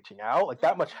they are reaching out. Like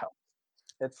that much helps.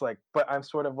 It's like, but I'm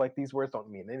sort of like these words don't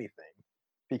mean anything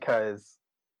because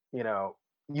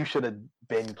you should have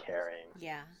been caring.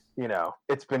 Yeah.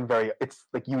 It's been it's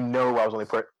like I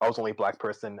was only black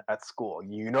person at school.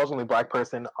 I was only black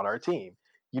person on our team.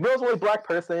 I was only black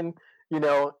person,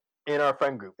 in our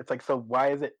friend group. It's like, so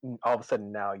why is it all of a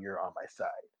sudden now you're on my side?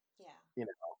 Yeah.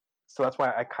 So that's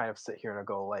why I kind of sit here and I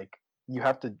go like, you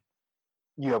have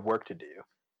work to do.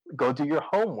 Go do your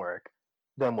homework,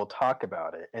 then we'll talk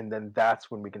about it, and then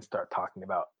that's when we can start talking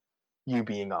about you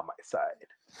being on my side.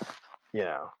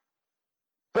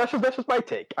 That's just my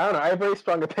take. I don't know. I have very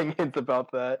strong opinions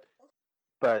about that,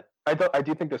 but I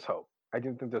do think there's hope. I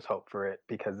do think there's hope for it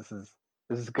because this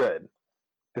is good.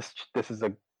 This is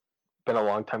been a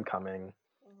long time coming.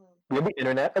 We have the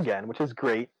internet again, which is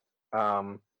great.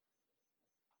 So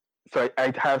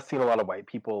I have seen a lot of white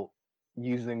people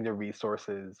using the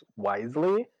resources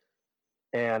wisely,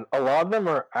 and a lot of them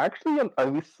are actually,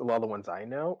 at least a lot of the ones I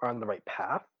know, are on the right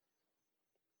path,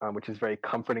 which is very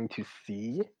comforting to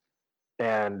see.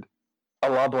 And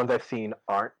a lot of the ones I've seen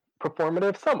aren't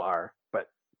performative. Some are, but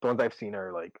the ones I've seen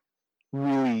are like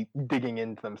really digging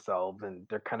into themselves, and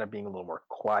they're kind of being a little more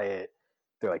quiet.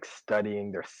 They're like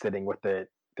studying, they're sitting with it,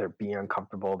 they're being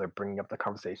uncomfortable, they're bringing up the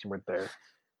conversation with their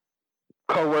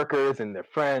coworkers and their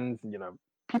friends,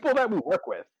 people that we work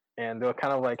with, and they're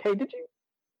kind of like, "Hey, how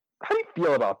do you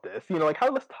feel about this? Like,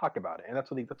 let's talk about it." And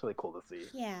that's really cool to see.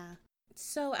 Yeah.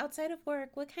 So, outside of work,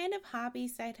 what kind of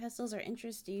hobbies, side hustles, or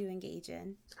interests do you engage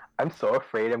in? I'm so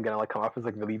afraid I'm gonna like come off as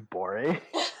like really boring.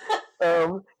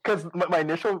 Because my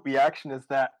initial reaction is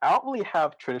that I don't really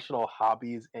have traditional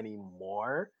hobbies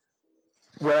anymore.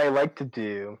 What I like to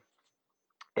do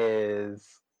is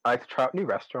I like to try out new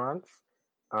restaurants.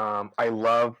 I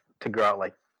love to go out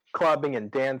like clubbing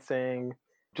and dancing,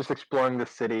 just exploring the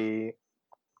city,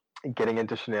 getting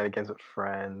into shenanigans with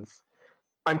friends.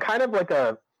 I'm kind of like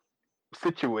a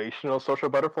situational social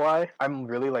butterfly. I'm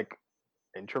really like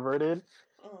introverted,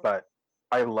 but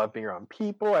I love being around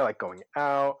people. I like going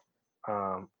out.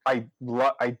 I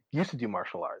used to do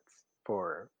martial arts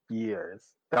for years.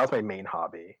 That was my main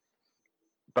hobby,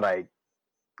 but I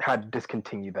had to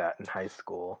discontinue that in high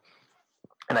school,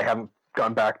 and I haven't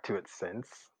gone back to it since.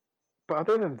 But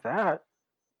other than that,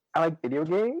 I like video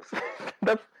games.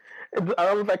 That's I don't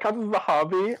know if that counts as a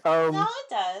hobby. No, it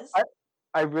does.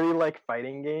 I really like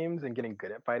fighting games and getting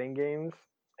good at fighting games,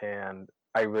 and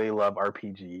I really love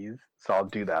RPGs, so I'll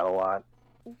do that a lot.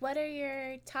 What are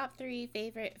your top three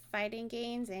favorite fighting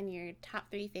games and your top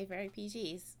three favorite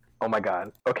RPGs? Oh my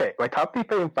god. Okay, my top three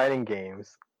favorite fighting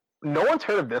games. No one's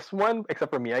heard of this one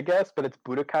except for me, I guess, but it's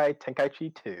Budokai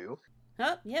Tenkaichi 2.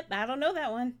 Oh, yep, I don't know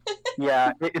that one.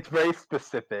 Yeah, it's very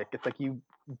specific. It's like you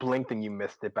blinked and you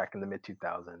missed it back in the mid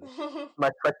 2000s.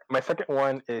 My second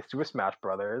one is Super Smash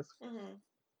Brothers,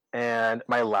 and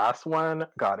my last one,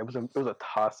 God, it was a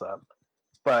toss up,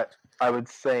 but I would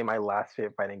say my last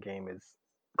favorite fighting game is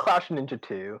Clash of Ninja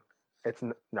 2. It's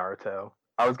Naruto.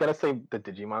 I was gonna say the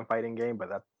Digimon fighting game, but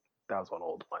that was one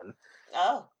old one.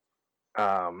 Oh.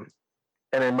 And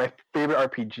then my favorite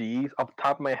RPGs off the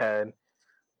top of my head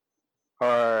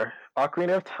are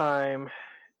Ocarina of Time,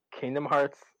 Kingdom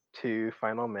Hearts 2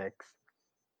 Final Mix,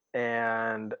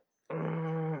 and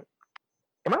am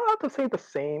I allowed to say the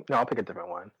same? No, I'll pick a different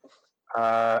one.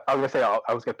 I was gonna say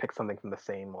I was gonna pick something from the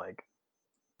same like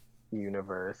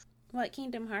universe. What,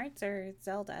 Kingdom Hearts or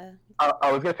Zelda?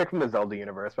 I was gonna pick from the Zelda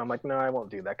universe, but I'm like, no, I won't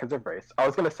do that because they're very. I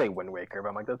was gonna say Wind Waker, but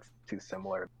I'm like, that's too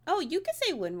similar. Oh, you could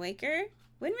say Wind Waker.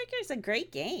 Wind Waker is a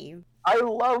great game. I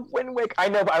love Wind Waker. I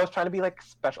know, but I was trying to be like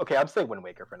special. Okay, I'll say Wind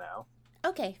Waker for now.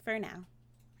 Okay, for now.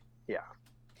 Yeah.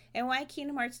 And why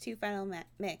Kingdom Hearts 2 Final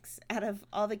Mix out of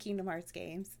all the Kingdom Hearts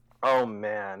games? Oh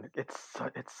man, it's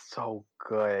so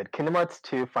good. Kingdom Hearts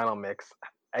 2 Final Mix,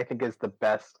 I think is the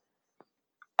best.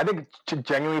 I think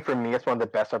genuinely for me, it's one of the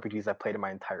best RPGs I've played in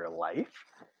my entire life.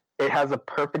 It has a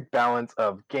perfect balance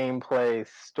of gameplay,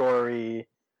 story,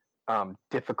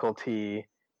 difficulty.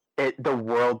 The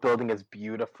world building is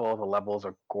beautiful. The levels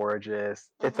are gorgeous.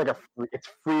 It's like it's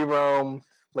free roam,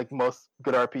 like most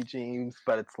good RPGs,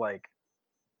 but it's like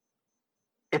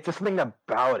it's just something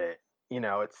about it.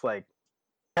 It's like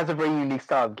it has a very unique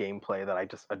style of gameplay that I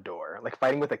just adore. Like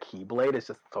fighting with a keyblade is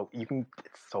just so you can.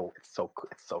 It's so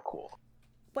cool.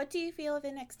 What do you feel are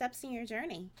the next steps in your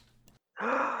journey?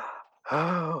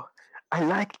 Oh, I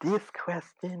like this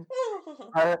question.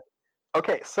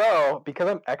 Okay, so because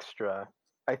I'm extra,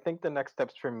 I think the next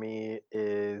steps for me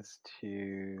is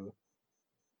to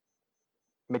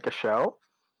make a show.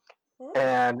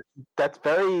 And that's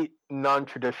very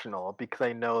non-traditional because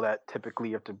I know that typically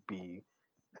you have to be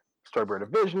storyboard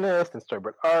revisionist and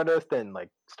storyboard artist and like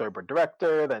storyboard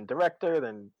director,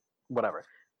 then whatever.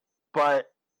 But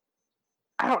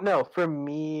I don't know. For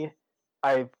me,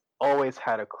 I've always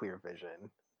had a clear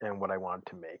vision and what I wanted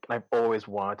to make. And I've always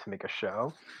wanted to make a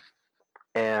show.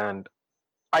 And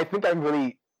I think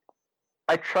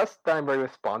I trust that I'm very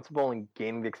responsible in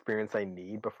gaining the experience I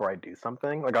need before I do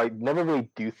something. Like I never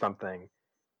really do something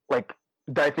like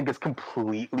that I think is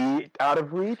completely out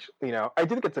of reach. I do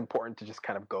think it's important to just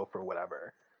kind of go for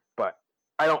whatever, but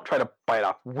I don't try to bite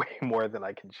off way more than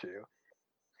I can chew.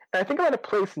 And I think I'm at a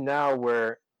place now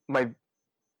where my,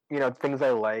 things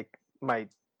I like, my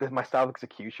style of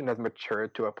execution has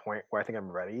matured to a point where I think I'm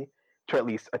ready to at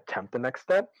least attempt the next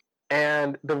step.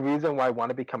 And the reason why I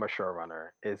want to become a showrunner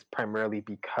is primarily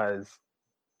because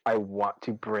I want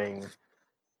to bring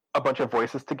a bunch of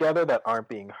voices together that aren't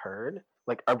being heard,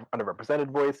 like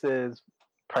underrepresented voices,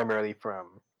 primarily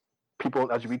from people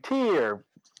with LGBT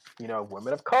or,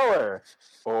 women of color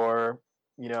or,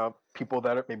 people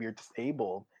that are maybe are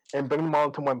disabled, and bring them all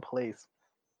into one place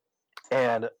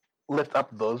and lift up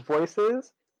those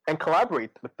voices and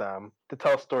collaborate with them to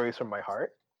tell stories from my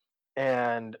heart.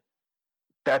 And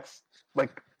that's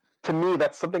like, to me,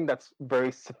 that's something that's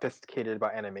very sophisticated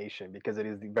about animation because it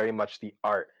is very much the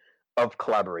art of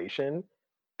collaboration.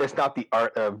 It's not the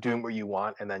art of doing what you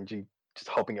want and then just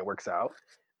hoping it works out.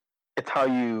 It's how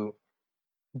you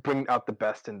bring out the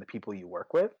best in the people you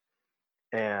work with.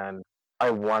 And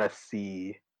I want to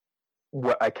see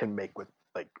what I can make with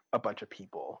like a bunch of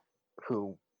people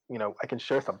who I can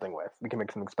share something with. We can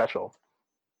make something special.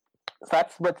 So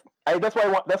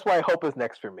that's why hope is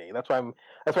next for me. That's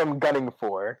what I'm gunning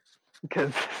for,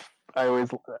 because I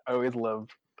always love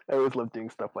doing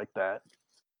stuff like that.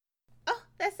 Oh,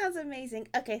 that sounds amazing.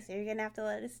 Okay, so you're gonna have to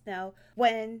let us know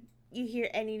when you hear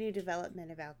any new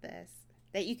development about this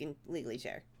that you can legally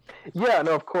share. Yeah,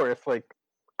 no, of course. Like,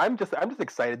 I'm just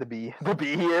excited to be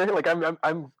here. Like,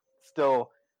 I'm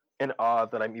still in awe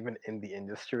that I'm even in the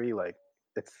industry. Like,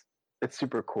 it's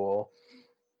super cool.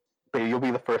 But you'll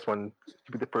be the first one.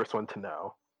 You'll be the first one to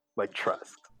know. Like,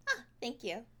 trust. Ah, thank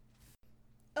you.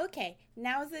 Okay,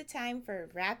 now's the time for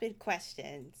rapid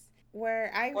questions.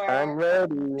 I'm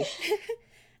ready.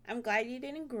 I'm glad you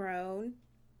didn't groan.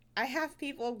 I have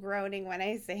people groaning when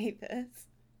I say this.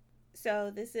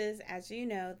 So this is, as you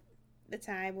know, the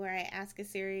time where I ask a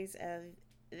series of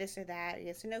this or that,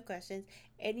 yes or no questions,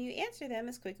 and you answer them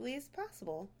as quickly as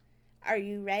possible. Are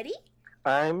you ready?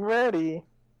 I'm ready.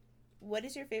 What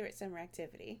is your favorite summer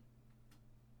activity?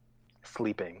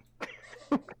 Sleeping.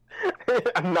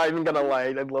 I'm not even gonna lie.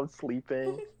 I love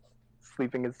sleeping.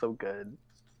 Sleeping is so good.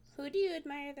 Who do you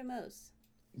admire the most?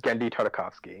 Gendy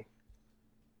Tartakovsky.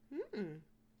 Good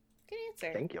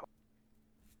answer. Thank you.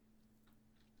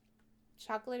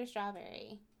 Chocolate or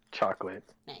strawberry? Chocolate.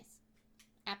 Nice.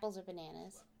 Apples or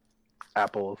bananas?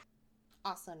 Apples.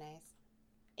 Also nice.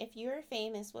 If you were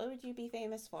famous, what would you be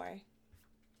famous for?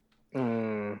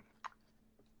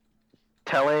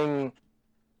 Telling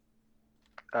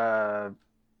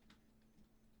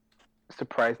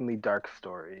surprisingly dark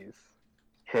stories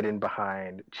hidden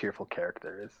behind cheerful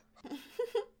characters.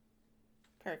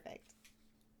 Perfect.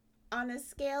 On a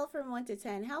scale from 1 to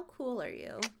 10, how cool are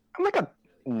you? I'm like a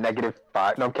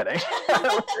 -5. No, I'm kidding.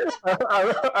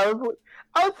 I would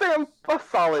say I'm a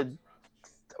solid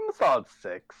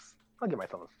 6. I'll give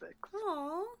myself a 6.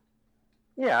 Aww.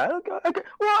 Yeah. Okay.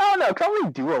 Well, I don't know. 'Cause I don't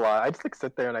really do a lot. I just like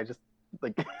sit there and I just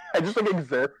like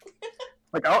exist.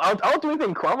 Like I don't do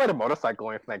anything cool. I don't ride a motorcycle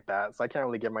or anything like that, so I can't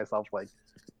really give myself like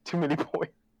too many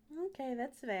points. Okay,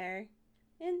 that's fair.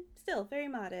 And still very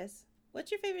modest.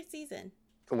 What's your favorite season?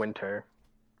 Winter.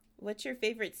 What's your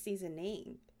favorite season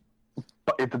name?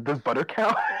 But does butter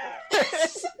count?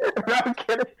 No, I'm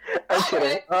kidding. I'm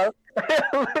kidding.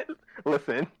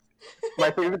 Listen,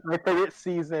 my favorite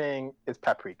season is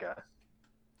paprika.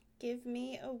 Give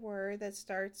me a word that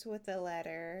starts with the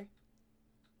letter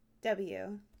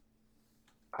W.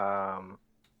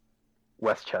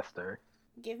 Westchester.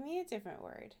 Give me a different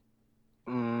word.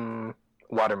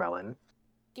 Watermelon.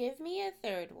 Give me a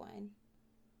third one.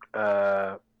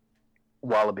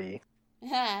 Wallaby.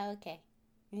 Ah, okay.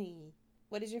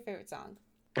 What is your favorite song?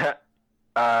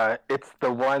 It's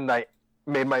the one I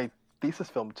made my thesis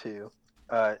film to.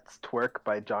 It's Twerk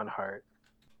by John Hart.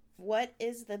 What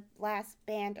is the last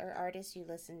band or artist you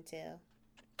listened to?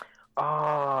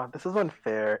 Oh, this is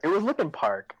unfair. It was Linkin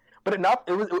Park, but it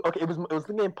was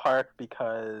Linkin Park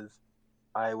because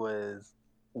I was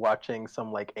watching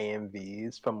some like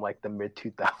AMVs from like the mid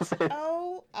 2000s.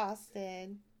 Oh,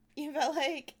 Austin. You felt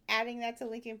like adding that to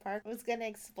Linkin Park was gonna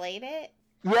explain it?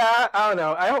 Yeah, I don't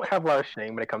know. I don't have a lot of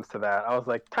shame when it comes to that. I was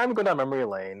like, time to go down memory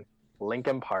lane.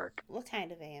 Linkin Park. What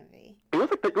kind of AMV?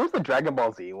 It was the Dragon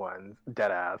Ball Z ones,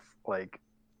 dead ass. Like,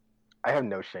 I have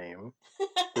no shame.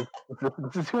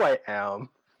 This is who I am.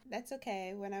 That's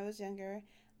okay. When I was younger,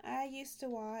 I used to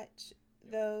watch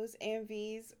those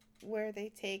AMVs where they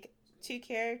take 2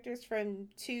 characters from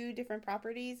 2 different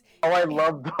properties. Oh, I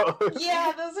love those.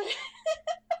 Yeah, those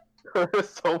are They're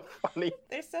so funny.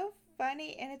 They're so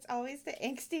funny, and it's always the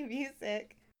angsty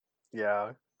music.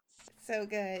 Yeah. So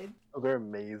good. They're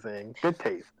amazing. Good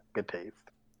taste. Good taste.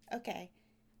 Okay.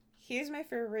 Here's my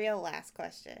for real last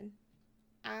question.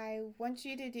 I want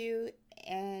you to do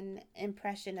an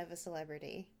impression of a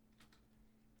celebrity.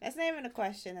 That's not even a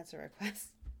question, that's a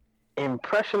request.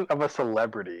 Impression of a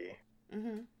celebrity.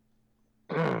 Mm-hmm.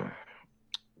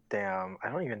 Damn, I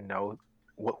don't even know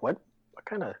what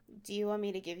kind of. Do you want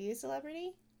me to give you a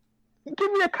celebrity?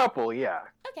 Give me a couple, yeah.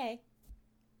 Okay.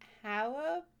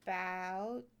 How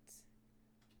about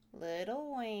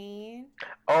Lil Wayne?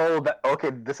 Oh,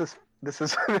 okay. This is this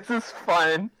is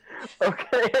fun.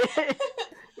 Okay.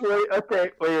 Wait.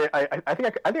 I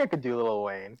think I could do Lil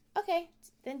Wayne. Okay,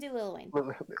 then do Lil Wayne.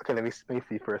 Okay, let me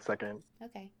see for a second.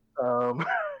 Okay. Oh,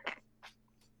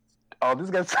 this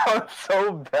is gonna sound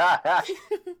so bad.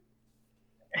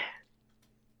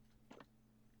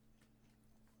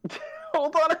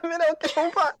 Hold on a minute. Okay,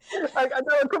 hold on. I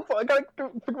gotta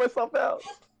figure myself out.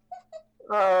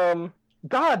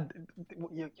 God,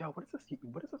 yo, what does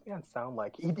this man sound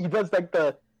like? He does like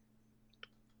the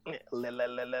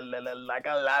like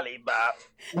a lollipop.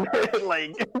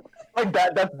 like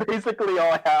that. That's basically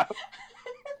all I have.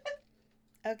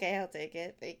 Okay, I'll take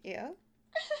it. Thank you.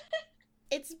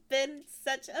 It's been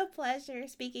such a pleasure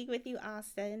speaking with you,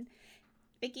 Austin.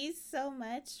 Thank you so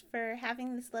much for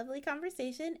having this lovely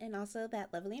conversation and also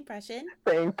that lovely impression.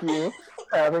 Thank you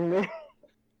for having me.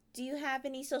 Do you have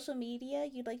any social media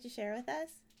you'd like to share with us?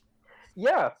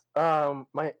 Yeah.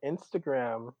 My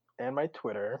Instagram and my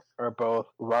Twitter are both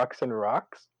Roxin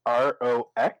Rocks.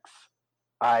 ROXINROX.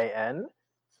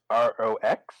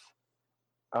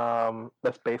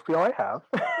 That's basically all I have.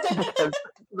 Because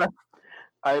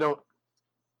I don't.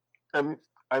 I'm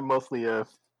mostly I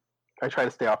try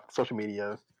to stay off social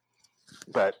media,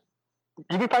 but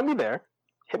you can find me there.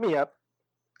 Hit me up.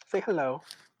 Say hello.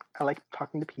 I like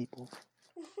talking to people.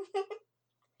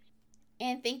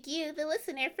 And thank you, the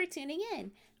listener, for tuning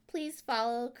in. Please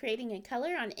follow Creating in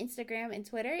Color on Instagram and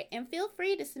Twitter, and feel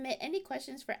free to submit any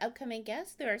questions for upcoming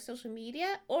guests through our social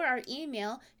media or our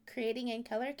email,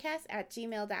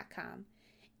 creatingincolorcast@gmail.com.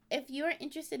 If you are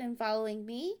interested in following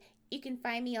me, you can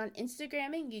find me on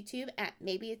Instagram and YouTube at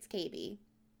Maybe It's KB.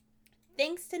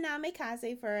 Thanks to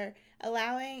Namikaze for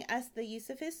allowing us the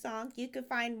use of his song. You can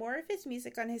find more of his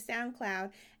music on his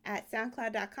SoundCloud at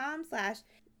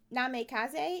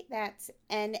soundcloud.com/Namikaze. That's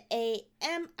Namikaze.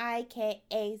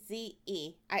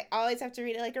 I always have to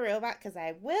read it like a robot because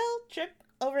I will trip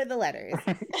over the letters.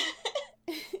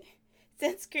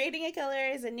 Since Creating a Color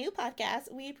is a new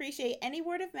podcast, we appreciate any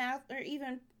word of mouth or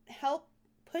even help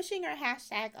pushing our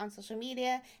hashtag on social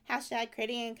media, hashtag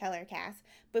Creating in Colorcast.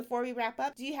 Before we wrap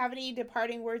up, do you have any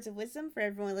departing words of wisdom for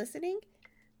everyone listening?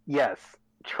 Yes.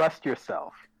 Trust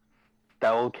yourself.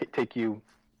 That will take you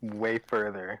way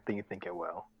further than you think it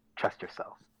will. Trust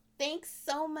yourself. Thanks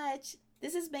so much.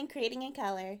 This has been Creating in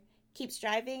Color. Keep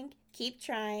striving, keep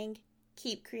trying,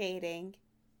 keep creating.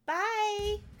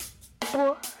 Bye!